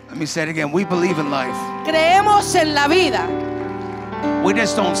vida. Let me say it again. We believe in life. Creemos en la vida. We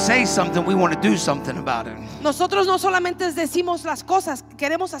just don't say something. We want to do something about it. Nosotros no solamente decimos las cosas,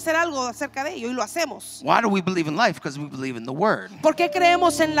 queremos hacer algo acerca de ello y lo hacemos. Why do we believe in life? Because we believe in the Word. ¿Por qué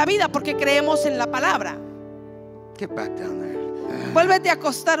creemos en la vida? Porque creemos en la palabra. Get back down there. Vuélvete a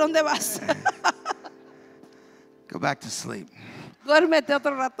acostar, ¿dónde vas? Go back to sleep. Duérmete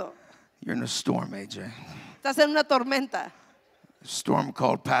otro rato. You're in a storm, AJ. Estás en una tormenta. A storm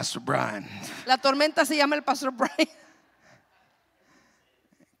called Pastor Brian. La tormenta se llama el Pastor Brian.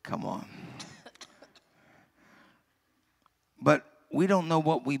 Come on. But we don't know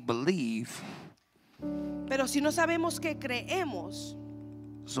what we believe, Pero si no sabemos qué creemos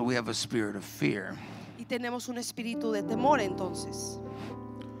so we have a spirit of fear. y tenemos un espíritu de temor, entonces,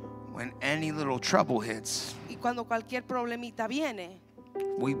 When any little trouble hits, y cuando cualquier problemita viene,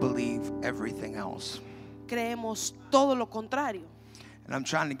 we believe everything else. creemos todo lo contrario. And I'm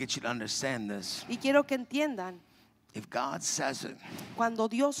trying to get you to understand this. Y quiero que entiendan, If God says it, cuando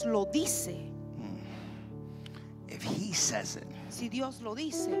Dios lo dice, if He says it, si Dios lo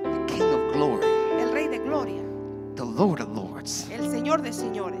dice, the King of glory, el Rey de Gloria, the Lord of lords, el Señor de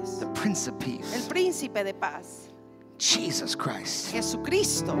señores, the Prince of el peace, Príncipe de paz, Jesus Christ,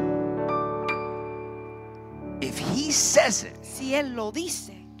 Jesucristo, if He says it, si Él lo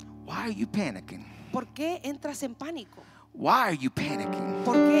dice, why are you panicking? ¿por qué entras en pánico? Why are you panicking?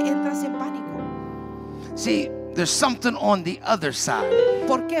 ¿Por qué entras en pánico? See, there's something on the other side.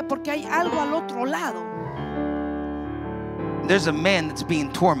 ¿Por qué? Porque hay algo al otro lado. There's a man that's being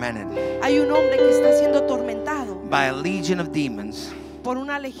tormented Hay un hombre que está siendo atormentado by a legion of demons. por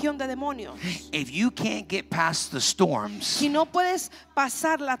una legión de demonios. If you can't get past the storms, Si no puedes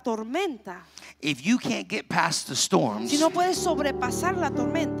pasar la tormenta, if you can't get past the storms, si no puedes sobrepasar la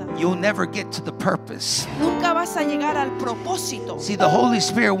tormenta, you'll never get to the purpose. nunca vas a llegar al propósito. See, the Holy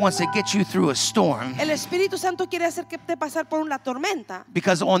Spirit wants to get you through a storm El Espíritu Santo quiere hacerte pasar por una tormenta,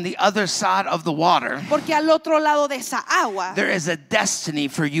 because on the other side of the water, porque al otro lado de esa agua there is a destiny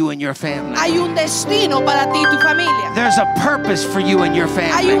for you and your family. hay un destino para ti y tu familia. There's a purpose for you and your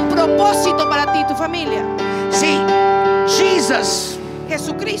Hay family. un propósito para ti y tu familia. See, Jesus,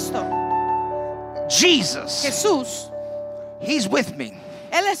 Jesús, He's with me.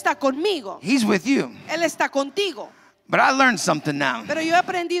 Él está conmigo, He's with you. Él está contigo. But I learned something now. Pero yo he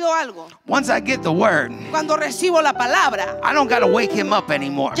aprendido algo. Once I get the word, Cuando recibo la palabra, I don't got to wake him up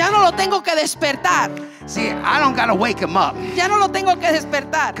anymore. ya no lo tengo que despertar. See, I don't got to wake him up. Ya no lo tengo que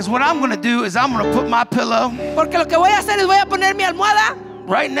despertar. Because what I'm going to do is I'm going to put my pillow Porque lo que voy a hacer es voy a poner mi almohada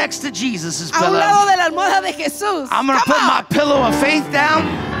right next to Jesus' a un pillow. lado de la almohada de Jesús. I'm going to Come put on. my pillow of faith down,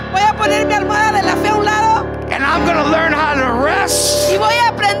 Voy a poner mi almohada de la fe a un lado and I'm going to learn how to rest y voy a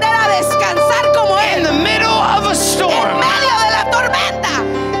aprender a descansar como in Él the middle of a en storm. medio de la tormenta.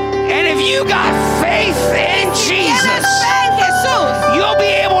 And if you got faith in Tienes Jesus, fe en Jesús. you'll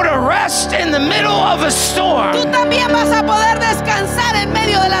be able to rest in the middle of a storm. Tú también vas a poder descansar en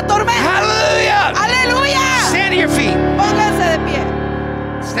medio de la tormenta. Hallelujah! Aleluya. Stand to your feet. Pónganse de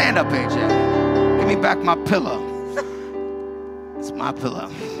pie. Stand up, AJ. Give me back my pillow. It's my pillow.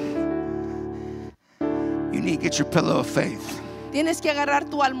 You need to get your pillow of faith Tienes que agarrar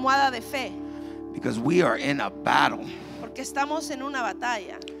tu almohada de fe because we are in a battle. porque estamos en una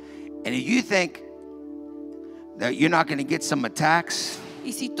batalla. And if you think that you're not going to get some attacks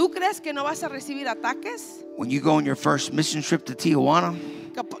Y si tú crees que no vas a recibir ataques, when you go on your first mission trip to Tijuana,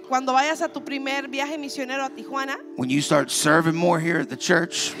 cuando vayas a tu primer viaje misionero a Tijuana when you start serving more here at the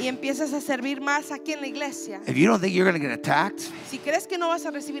church, y empiezas a servir más aquí en la iglesia, if you don't think you're going to get attacked, si crees que no vas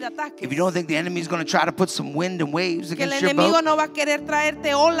a recibir ataques, if you don't think the enemy is going to try to put some wind and waves que el against your enemigo boat, no va a querer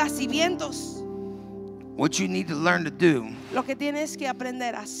traerte olas y vientos, what you need to learn to do lo que tienes que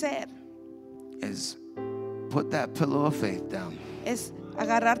aprender a hacer is put that pillow of faith down es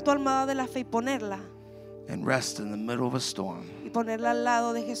agarrar tu almohada de la fe y ponerla and rest in the middle of a storm. y ponerla al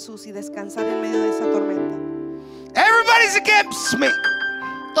lado de Jesús y descansar en medio de esa tormenta. Everybody's against me.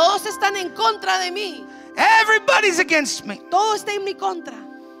 Todos están en contra de mí. Everybody's against me. Todo está en mi contra.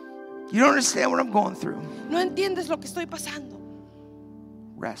 You don't understand what I'm going through. No entiendes lo que estoy pasando.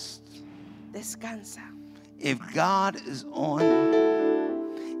 Rest. Descansa. If God is on,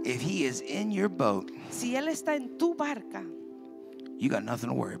 if He is in your boat, Si Él está en tu barca, you got nothing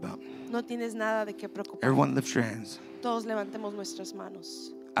to worry about. no tienes nada de qué preocuparte. Everyone lift your hands. Todos levantemos nuestras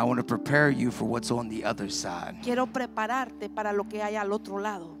manos. I want to prepare you for what's on the other side. Quiero prepararte para lo que hay al otro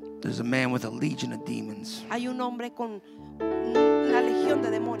lado. There's a man with a legion of demons. Hay un hombre con una legión de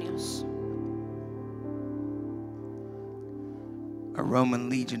demonios. A Roman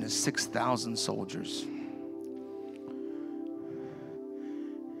legion is 6,000 soldiers.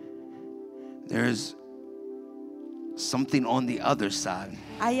 There's something on the other side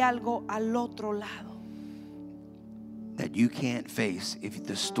Hay algo al otro lado that you can't face if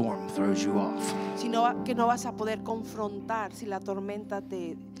the storm throws you off. que no vas a poder confrontar si la tormenta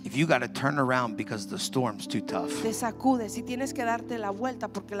te If you got to turn around because the storm's too tough, sacude, si tienes que darte la vuelta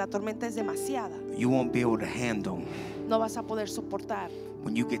porque la tormenta es demasiada, you won't be able to handle no vas a poder soportar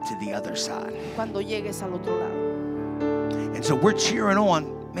when you get to the other side. cuando llegues al otro lado. And so we're cheering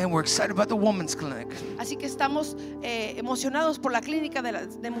on. Man, we're excited about the women's clinic. Así que estamos emocionados por la clínica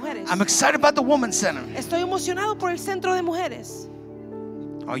de mujeres. I'm excited about the women's center. Estoy emocionado por el centro de mujeres.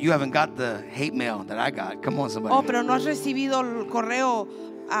 Oh, you haven't got the hate mail that I got. Come on, somebody. Oh, pero no has recibido el correo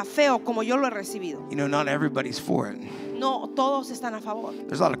feo como yo lo he recibido. You know, not everybody's for it. No, todos están a favor.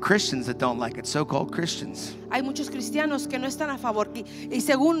 There's a lot of Christians that don't like it, so-called Christians. Hay muchos cristianos que no están a favor y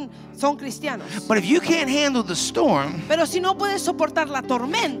según son cristianos. But if you can't handle the storm, Pero si no puedes soportar la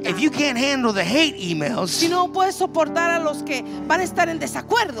tormenta, if you can't handle the hate si emails, no puedes soportar a los que van a estar en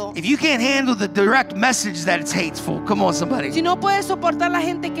desacuerdo, if you can't handle the direct message that it's hateful, come on, somebody, si no puedes soportar la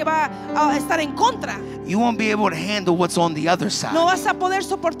gente que va a estar en contra, you won't be able to handle what's on the other no side. vas a poder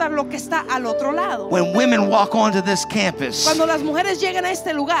soportar lo que está al otro lado. When women walk onto this campus Cuando las mujeres llegan a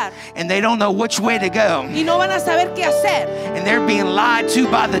este lugar and they don't know which way to go, y no van a saber qué hacer and they're being lied to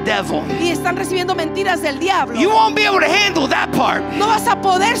by the devil, y están recibiendo mentiras del diablo, you won't be able to handle that part. no vas a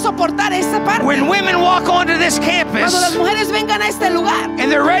poder soportar esa parte. When women walk onto this campus Cuando las mujeres vengan a este lugar and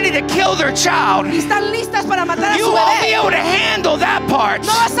they're ready to kill their child, y están listas para matar a you su won't be bebé, able to handle that part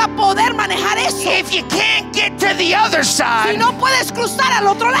no vas a poder manejar eso. if you can't get to the other Si side, no puedes cruzar al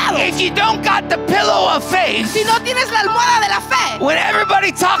otro lado, if you don't got the pillow of faith. si no tienes la almohada de la fe, When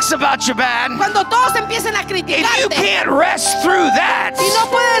everybody talks about you bad, cuando todos empiecen a if you criticarte, can't rest through that, si no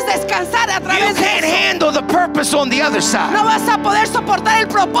puedes descansar a you través de can't eso, handle the purpose on the other no side. vas a poder soportar el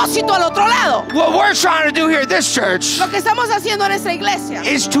propósito al otro lado. What we're trying to do here at this church Lo que estamos haciendo en esta iglesia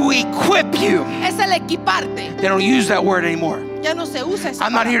is to equip you. es el equiparte. They don't use that word anymore. Ya no se usa esa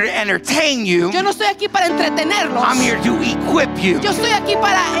I'm not palabra. here to entertain you. Yo no estoy aquí para entretenerlos. I'm here to equip you. Yo estoy aquí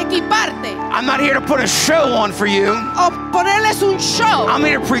para equiparte I'm not here to put a show on for you. o ponerles un show, I'm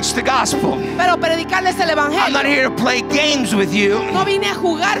here to preach the gospel. pero predicarles el I'm not evangelio. here to play games with you. No vine a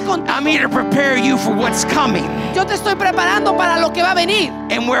jugar contigo. I'm here to prepare you for what's coming. Yo te estoy preparando para lo que va a venir.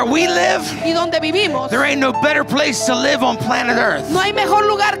 And where we live, Y donde vivimos, there ain't no better place to live on planet Earth. no hay mejor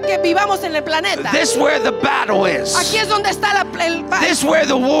lugar que vivamos en el planeta. This where the battle is. Aquí es donde está This where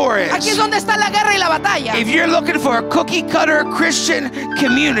the war aquí es is. donde está la guerra y la batalla. If you're looking for a cookie cutter Christian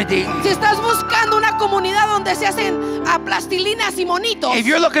community, Si estás buscando una comunidad donde se hacen a plastilinas y monitos, if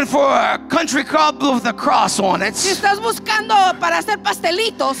you're looking for a country club with a cross on it, si estás buscando para hacer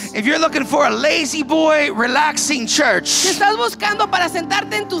pastelitos, if you're looking for a lazy boy relaxing si church, estás buscando para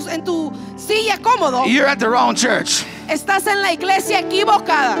sentarte en tu silla cómodo, you're at the wrong church. estás en la iglesia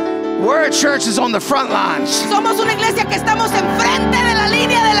equivocada. We're a church that's on the front lines. Somos una iglesia que estamos enfrente de la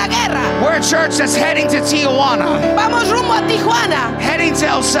línea de la guerra. We're a church that's heading to Tijuana, Vamos rumbo a Tijuana. heading to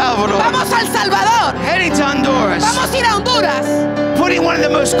El Salvador, Vamos a El Salvador. heading to Honduras, Vamos a ir a Honduras. putting one of the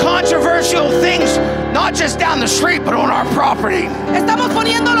most controversial things not just down the street but on our property. Estamos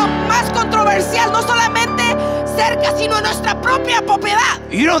poniendo lo más controversial, no solamente cerca, sino en nuestra propia propiedad.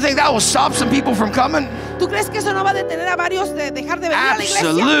 You don't think that will stop some people from coming? ¿Tú crees que eso no va a detener a varios de dejar de venir a la iglesia?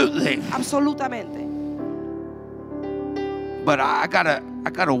 Absolutely. Absolutamente. But I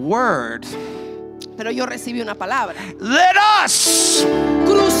got a word. Pero yo recibí una palabra. Let us,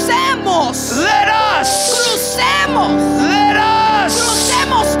 Crucemos. let us, Crucemos. let us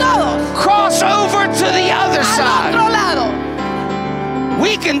Crucemos todos cross over to the other al side. otro lado.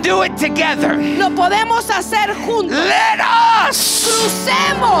 We can do it together. Lo podemos hacer juntos. Let us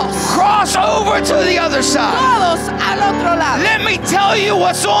Crucemos cross over to the other side. todos al otro lado. Let me tell you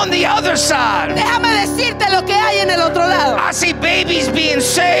what's on the other side. Déjame decirte lo que hay en el otro lado. I see babies being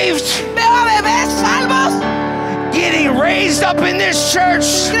saved, Veo a bebés salvos getting raised up in this church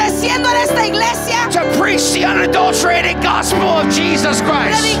creciendo en esta iglesia, to preach the unadulterated gospel of Jesus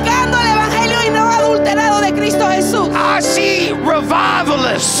Christ. predicando el evangelio y no adulterado de Cristo Jesús. I see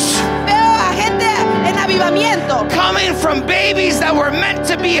revivalists Veo a gente en avivamiento, coming from babies that were meant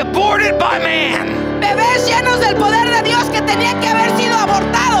to be aborted by man. bebés llenos del poder de Dios que tenían que haber sido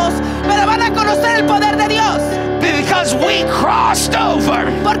abortados, pero van a conocer el poder de Dios. Because we crossed over.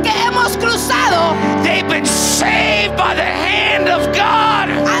 Porque hemos cruzado, They've been saved by the hand of God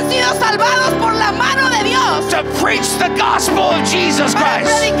han sido salvados por la mano de Dios to preach the gospel of Jesus para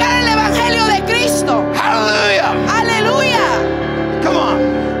Christ. predicar el evangelio de Cristo. Hallelujah. Aleluya. Come on.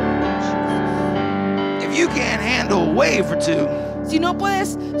 If you can't handle a wave or two, Si no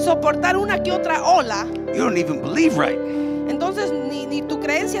puedes soportar una que otra ola, you don't even believe right. entonces ni tu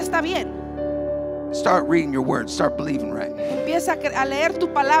creencia está bien. Start reading your word. Start believing right. Empieza a leer tu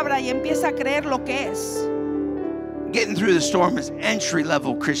palabra y empieza a creer lo que es. Getting through the storm is entry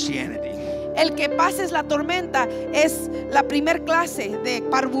level Christianity. El que pases la tormenta es la primer clase de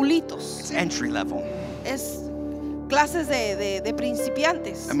parvulitos. It's entry level. Es clases de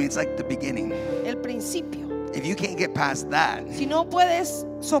principiantes. I mean, it's like the beginning. El principio. If you can't get past that, Si no puedes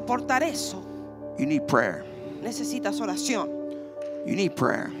soportar eso, you need prayer. necesitas oración. You need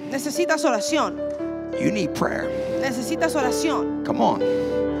prayer. Necesitas oración. You need prayer. Necesitas oración. Come on.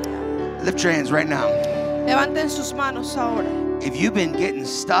 Lift your hands right now. Levanten sus manos ahora. If you've been getting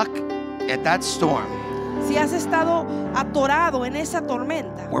stuck at that storm, Si has estado atorado en esa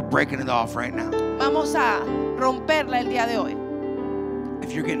tormenta, we're breaking it off right now. vamos a romperla el día de hoy.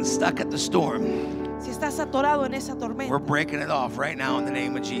 If you're getting stuck at the storm, Si estás atorado en esa we're tormenta, breaking it off right now in the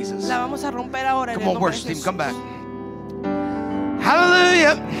name of Jesus. la vamos a romper ahora en Come el on, nombre de worship team, Jesús. come back.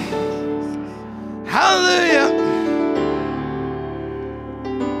 Hallelujah. Hallelujah.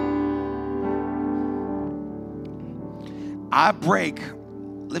 I break,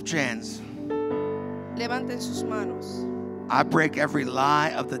 lift your hands. Levanten sus manos. I break every lie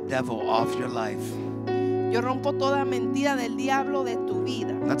of the devil off your life. Yo rompo toda mentira del diablo de tu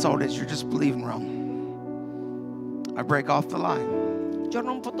vida. That's all it is. You're just believing wrong. I break off the lie. Yo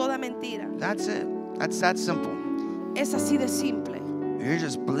rompo toda mentira. That's it. That's that simple. Es así de simple. You're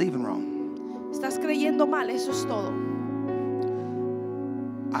just believing wrong. Estás creyendo mal, eso es todo.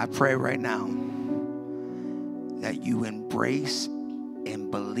 I pray right now that you embrace and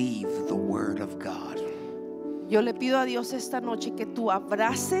believe the word of God. Yo le pido a Dios esta noche que tú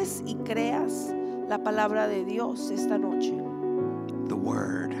abraces y creas la palabra de Dios esta noche. The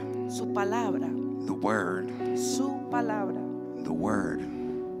word. Su palabra. The word. Su palabra. The word.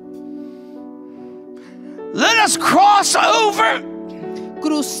 Let us cross over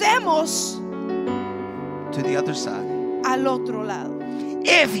Crucemos to the other side. al otro lado.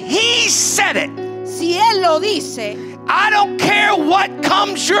 If he said it, Si Él lo dice, I don't care what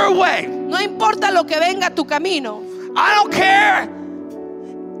comes your way. no importa lo que venga a tu camino. I don't care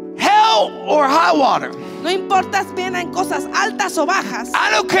hell or high water. No importa si vienen cosas altas o bajas.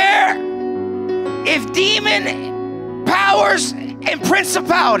 I don't care If demon powers and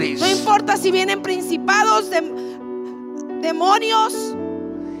principalities, No importa si vienen principados, demonios,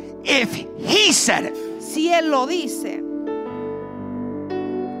 if he said it, si Él lo dice,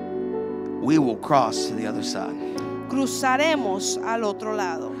 we will cross to the other side. cruzaremos al otro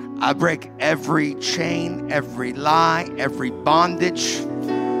lado. I break every chain, every lie, every bondage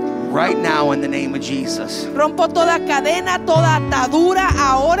right now in the name of Jesus. Rompo toda cadena, toda atadura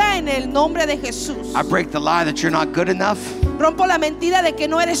ahora en el nombre de Jesús. I break the lie that you're not good enough. Rompo la mentira de que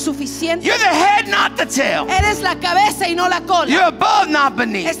no eres suficiente. You're the head, not the tail. Eres la cabeza y no la cola. You're above, not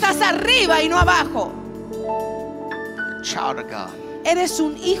beneath. Estás arriba y no abajo. Child of God. Eres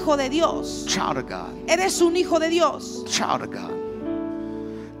un hijo de Dios. Child of God. Eres un hijo de Dios. Child of God.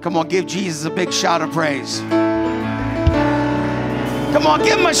 Come on, give Jesus a big shout of praise. Come on,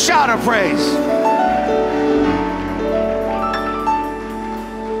 give him a shout of praise.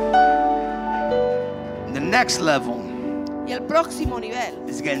 The next level Y el próximo nivel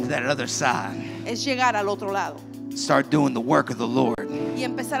is getting to that other side. es llegar al otro lado Start doing the work of the Lord. y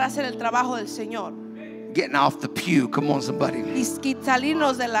empezar a hacer el trabajo del Señor. Getting off the pew, come on somebody, Y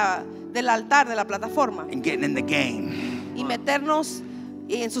salirnos del altar, de la plataforma, and getting in the game. y meternos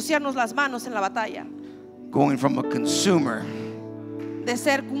y ensuciarnos las manos en la batalla. Going from a consumer De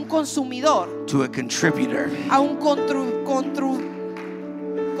ser un consumidor to a contributor. a un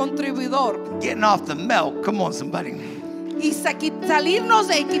contribuidor. Getting off the milk, come on somebody, Y salirnos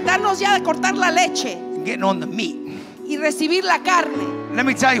de quitarnos ya de cortar la leche and getting on the meat. y recibir la carne. Let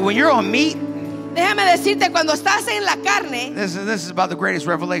me tell you, when you're on meat, Déjame decirte, cuando estás en la carne, this is about the greatest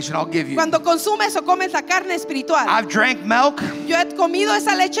revelation I'll give you. cuando consumes o comes la carne espiritual, I've drank milk yo he comido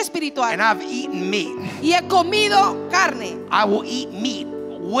esa leche espiritual and I've eaten meat. y he comido carne. I will eat meat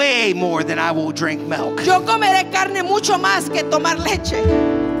way more than I will drink milk. Yo comeré carne mucho más que tomar leche.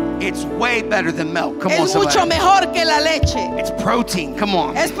 It's way better than milk. Come on, Es mucho somebody. mejor que la leche. It's protein. Come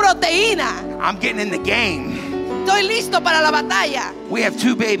on. Es proteína. I'm getting in the game. Estoy listo para la batalla. We have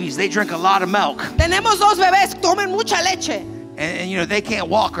 2 babies. They drink a lot of milk. Tenemos 2 bebés, tomen mucha leche. And you know, they can't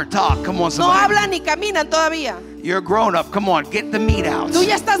walk or talk. Come on, No somebody. hablan ni caminan todavía. You're a grown up. Come on, get the meat out. Tú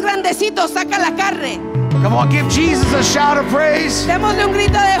ya estás grandecito, saca la carne. Come on, give Jesus a shout of praise. Démosle un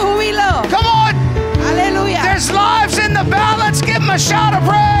grito de júbilo. Come on. Aleluya. There's lives in the balance. Give him a shout of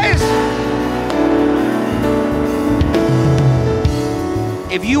praise.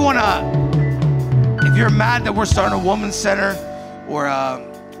 If you want to, if you're mad that we're starting a women's center, or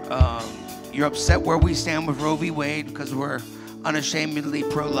you're upset where we stand with Roe v. Wade because we're unashamedly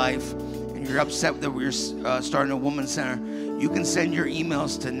pro-life, and you're upset that we're starting a women's center, you can send your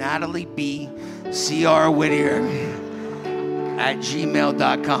emails to Natalie B. C.R. Whittier at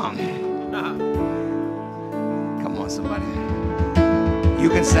gmail.com. Come on, somebody. You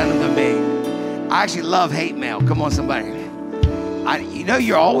can send them to me. I actually love hate mail. Come on, somebody. You know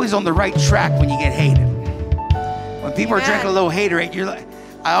you're always on the right track when you get hated. When people are drinking a little haterade, you're like,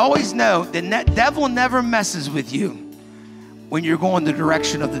 I always know the devil never messes with you when you're going the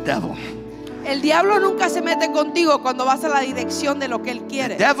direction of the devil. El diablo nunca se mete contigo cuando vas a la dirección de lo que él The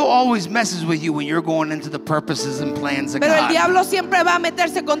quiere. devil always messes with you when you're going into the purposes and plans of Pero el God. diablo siempre va a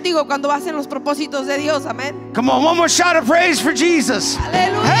meterse contigo cuando vas en los propósitos de Dios. Amén. Come on, one more shout of praise for Jesus.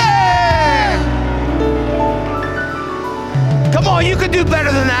 Aleluya. Hey! Come on, you can do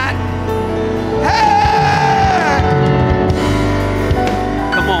better than that.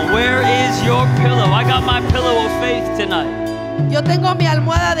 Hey! Come on, where is your pillow? I got my pillow of faith tonight. Yo tengo mi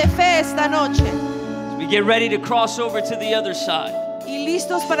almohada de fe esta noche As we get ready to cross over to the other side. y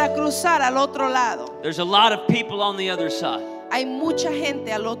listos para cruzar al otro lado. There's a lot of people on the other side Hay mucha gente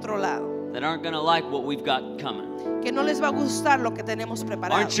al otro lado that aren't going to like what we've got coming. que no les va a gustar lo que tenemos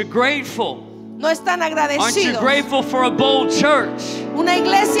preparado. Aren't you grateful? No están Aren't you agradecidos. grateful for a bold church? Una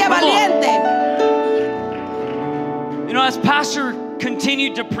iglesia Come on. valiente. You know, as Pastor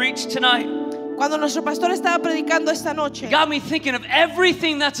continued to preach tonight, Cuando nuestro pastor estaba predicando esta noche, it got me thinking of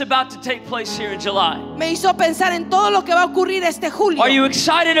everything that's about to take place here in July. me hizo pensar en todo lo que va a ocurrir este julio. Are you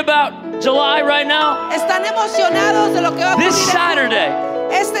excited about July right now? ¿Están emocionados de lo que va a ocurrir This Saturday,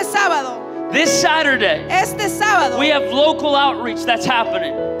 este sábado? Este sábado we have local outreach that's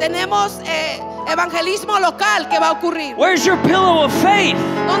happening. tenemos evangelismo local que va a ocurrir. Where's your pillow of faith?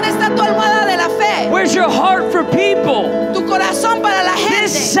 ¿Dónde está tu almohada de la fe? Where's your heart for people? Tu corazón para la gente.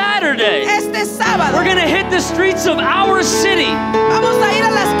 This Saturday, Este sábado we're going to hit the streets of our city. vamos a ir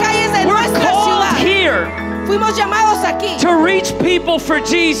a las calles de We're nuestra called ciudad. here Fuimos llamados aquí to reach people for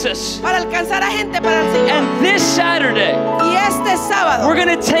Jesus. para alcanzar a gente para el Señor. And this Saturday, Y este sábado we're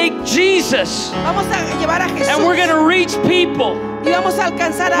going to take Jesus vamos a llevar a Jesús and we're going to reach people Íbamos a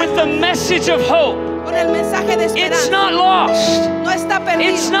alcanzar with algo the message of hope. con el mensaje de It's esperanza. not lost. No está perdido.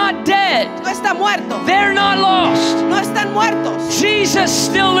 It's not dead. No está muerto. They're not lost. No están muertos. Jesus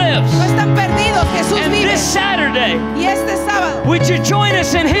still lives. No están perdidos. Jesús And vive. this Saturday, Y este sábado, would you join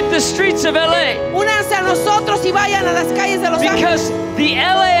us and hit the streets of LA? únanse a nosotros y vayan a las calles de Los Ángeles. Because the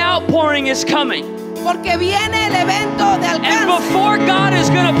LA outpouring is coming. Porque viene el evento de And alcance. before God is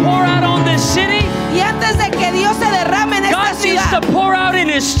going to pour out on this city, Y antes de que Dios se derrame en esta God needs to ciudad, pour out in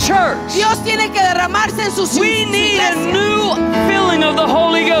His church. Dios tiene que derramarse en su We need a iglesia. new filling of the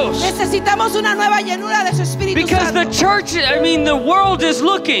Holy Ghost. Necesitamos una nueva llenura de su Espíritu Because the Santo. church, the world is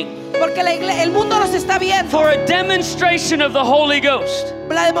looking Porque el mundo nos está viendo. for a demonstration of the Holy Ghost.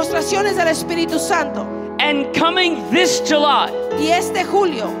 La demostración es del Espíritu Santo. And coming this July, Y este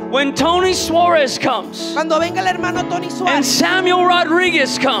julio, when Tony Suarez comes cuando venga el hermano Tony and Suárez Samuel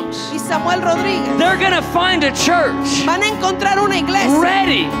Rodriguez comes, y Samuel Rodríguez, they're going to find a church van a encontrar una iglesia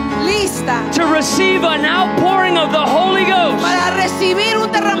ready lista to receive an outpouring of the Holy Ghost para recibir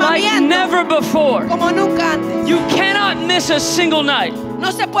un like derramamiento never before. como nunca antes. You cannot miss a single night.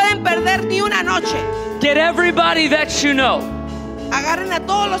 No se pueden perder ni una noche. Get everybody that you know Agarren a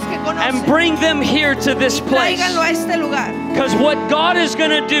todos los que and conocen. bring them here to this place. Tráiganlo a este lugar. Because what God is going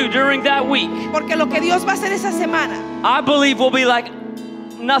to do during that week, Porque lo que Dios va a hacer esa semana I believe will be like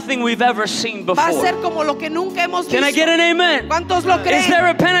nothing we've ever seen va a before. ser como lo que nunca hemos Can I visto. get an amen? ¿Cuántos lo Is creen? there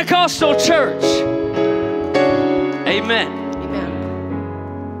a Pentecostal church? Amen.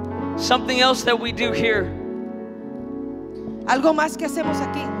 Amen. Something else that we do here Algo más que hacemos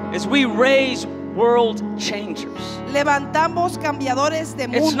aquí. is we raise world changers. Levantamos cambiadores de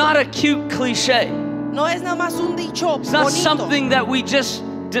It's mundo. not a cute cliche. No es nada más un dicho It's not bonito. something that we just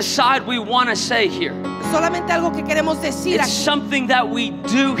decide we want to say here. Solamente algo que queremos decir It's aquí. something that we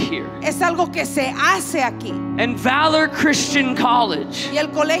do here. Es algo que se hace aquí. And Valor Christian College, Y el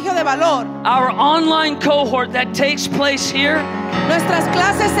Colegio de Valor, our online cohort that takes place here, nuestras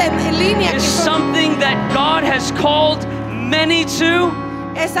clases en línea, que is son- something that God has called many to.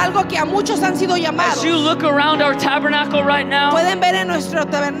 es algo que a muchos han sido llamados. As you look around our tabernacle right now, Pueden ver en nuestro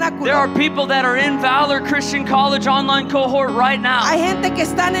tabernáculo. there are people that are in Valor Christian College online cohort right now. Hay gente que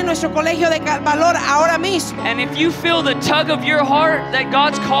están en nuestro Colegio de Valor ahora mismo. And if you feel the tug of your heart that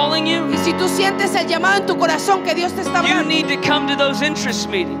God's calling you, Y si tú sientes el llamado en tu corazón que Dios te está you hablando, need to come to those interest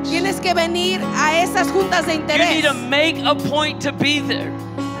meetings. tienes que venir a esas juntas de You need interés to make a point to be there.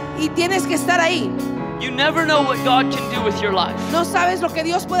 y tienes que estar ahí. You never know what God can do with your life. No sabes lo que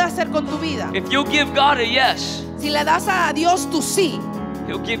Dios puede hacer con tu vida. If you'll give God a yes, Si le das a Dios tu sí,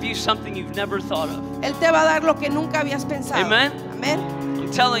 He'll give you something you've never thought of. Él te va a dar lo que nunca habías pensado. Amen. Amén. I'm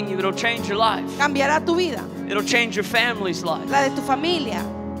telling you, it'll change your life. Cambiará tu vida, It'll change your family's life. la de tu familia.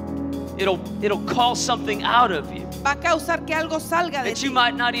 It'll call something out of you Va a causar que algo salga de that ti, you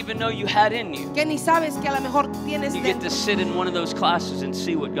might not even know you had in you. que ni sabes que a lo mejor tienes You get to dentro. sit in one of those classes and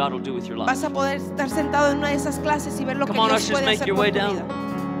see what God will do with your life. Vas a poder estar sentado en una de esas clases y ver lo que Come on, Dios ushers, puede make hacer your con way tu down. vida.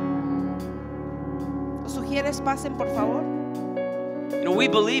 ¿Los sugieres pasen, por favor? You know, we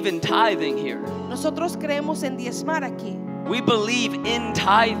believe in tithing here. Nosotros creemos en diezmar aquí. We believe in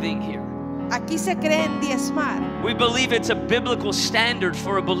tithing here. Aquí se cree en diezmar. We believe it's a biblical standard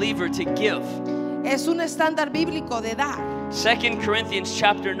for a believer to give. Es un estándar bíblico de dar. 2 Corinthians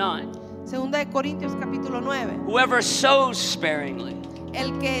chapter 9. Segunda de Corintios capítulo 9. Whoever sows sparingly,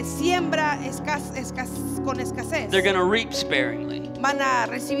 El que siembra con escasez, they're going to reap sparingly. van a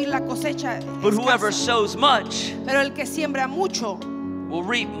recibir la cosecha But whoever escasa. sows much Pero el que siembra mucho will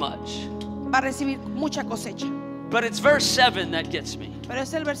reap much. va a recibir mucha cosecha. But it's verse 7 that gets me. Pero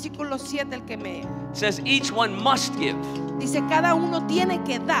es el versículo 7 el que me It says, each one must give. dice, cada uno tiene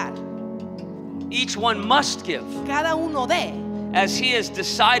que dar, Each one must give cada uno dé, as he has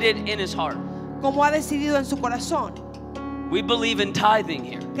decided in his heart. como ha decidido en su corazón. We believe in tithing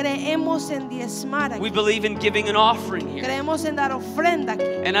here. Creemos en diezmar We aquí. believe in giving an offering here. Creemos en dar ofrenda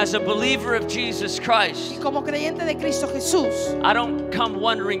aquí. And as a believer of Jesus Y Christ, como creyente de Cristo Jesús, I don't come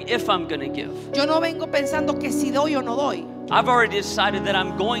wondering if I'm going to give. yo no vengo pensando que si doy o no doy. I've already decided that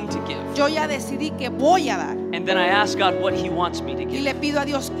I'm going to give. Yo ya decidí que voy a dar. And then I ask God what he wants me to Y give. le pido a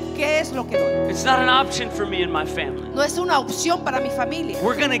Dios qué es lo que doy. It's not an option for me and my family. No es una opción para mi familia.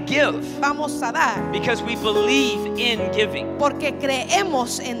 We're going to give Vamos a dar because we believe in giving. porque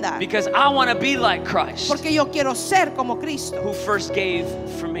creemos en dar. Because I want to be like Christ, Porque yo quiero ser como Cristo. who first gave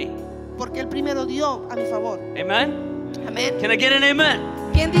for me. Porque el primero dio a mi favor. Amen? Amén. Can I get an amen?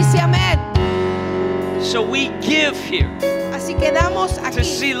 ¿Quién dice amén? So we give here Así que damos to aquí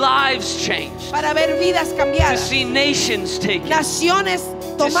see lives changed, para ver vidas to cambiadas, see nations taken, naciones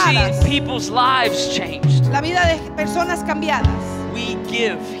to tomadas, see people's lives changed. la vida de personas cambiadas. we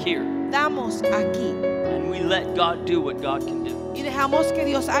give here damos aquí and we let God do what God can do. y dejamos que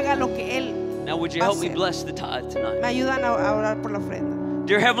Dios haga lo que Él Now, would you help me bless the tithe tonight? me ayudan a orar por la ofrenda.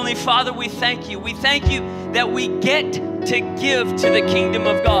 Dear Heavenly Father, we thank you. We thank you that we get to give to the kingdom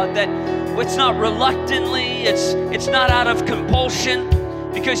of God, that it's not reluctantly, it's not out of compulsion,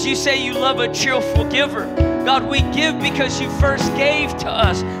 because you say you love a cheerful giver. God, we give because you first gave to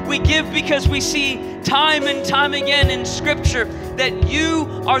us. We give because we see time and time again in Scripture that you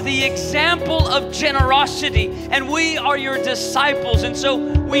are the example of generosity and we are your disciples. And so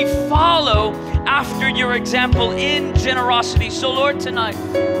we follow after your example in generosity. So Lord, tonight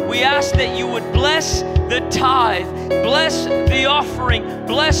we ask that you would bless the tithe, bless the offering,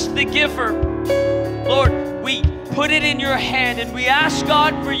 bless the giver. Lord, we put it in your hand and we ask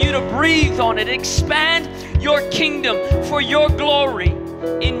God for you to breathe on it, expand your kingdom for your glory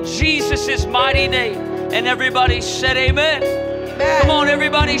in Jesus' mighty name. And everybody said amen. Amen. Come on,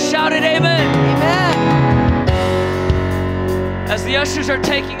 everybody shout it, amen. Amen. As the ushers are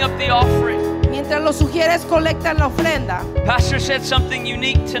taking up the offering, Mientras los sugieres colectan la ofrenda, Pastor said something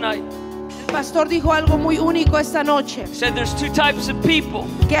unique tonight. el pastor dijo algo muy único esta noche, He said there's two types of people.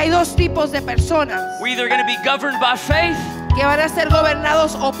 que hay dos tipos de personas We're either going to be governed by faith que van a ser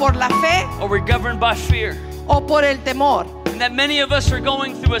gobernados o por la fe or we're governed by fear. o por el temor, And that many of us are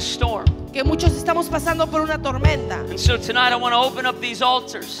going through a storm. que muchos estamos pasando por una tormenta. And so tonight I want to open up these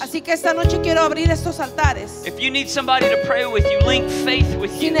altars. Así que esta noche quiero abrir estos altares. If you need somebody to pray with you, link faith with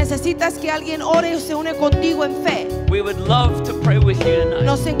Si you. necesitas que alguien ore o se une contigo en fe, We would love to pray with you tonight.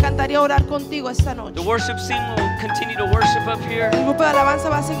 nos encantaría orar contigo esta noche. The worship team will continue to worship up here, El grupo de alabanza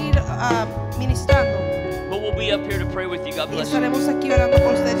va a seguir ministrando but we'll be up here to pray with you. God y bless you. estaremos aquí orando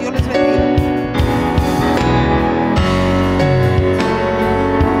por ustedes. Dios les bendiga.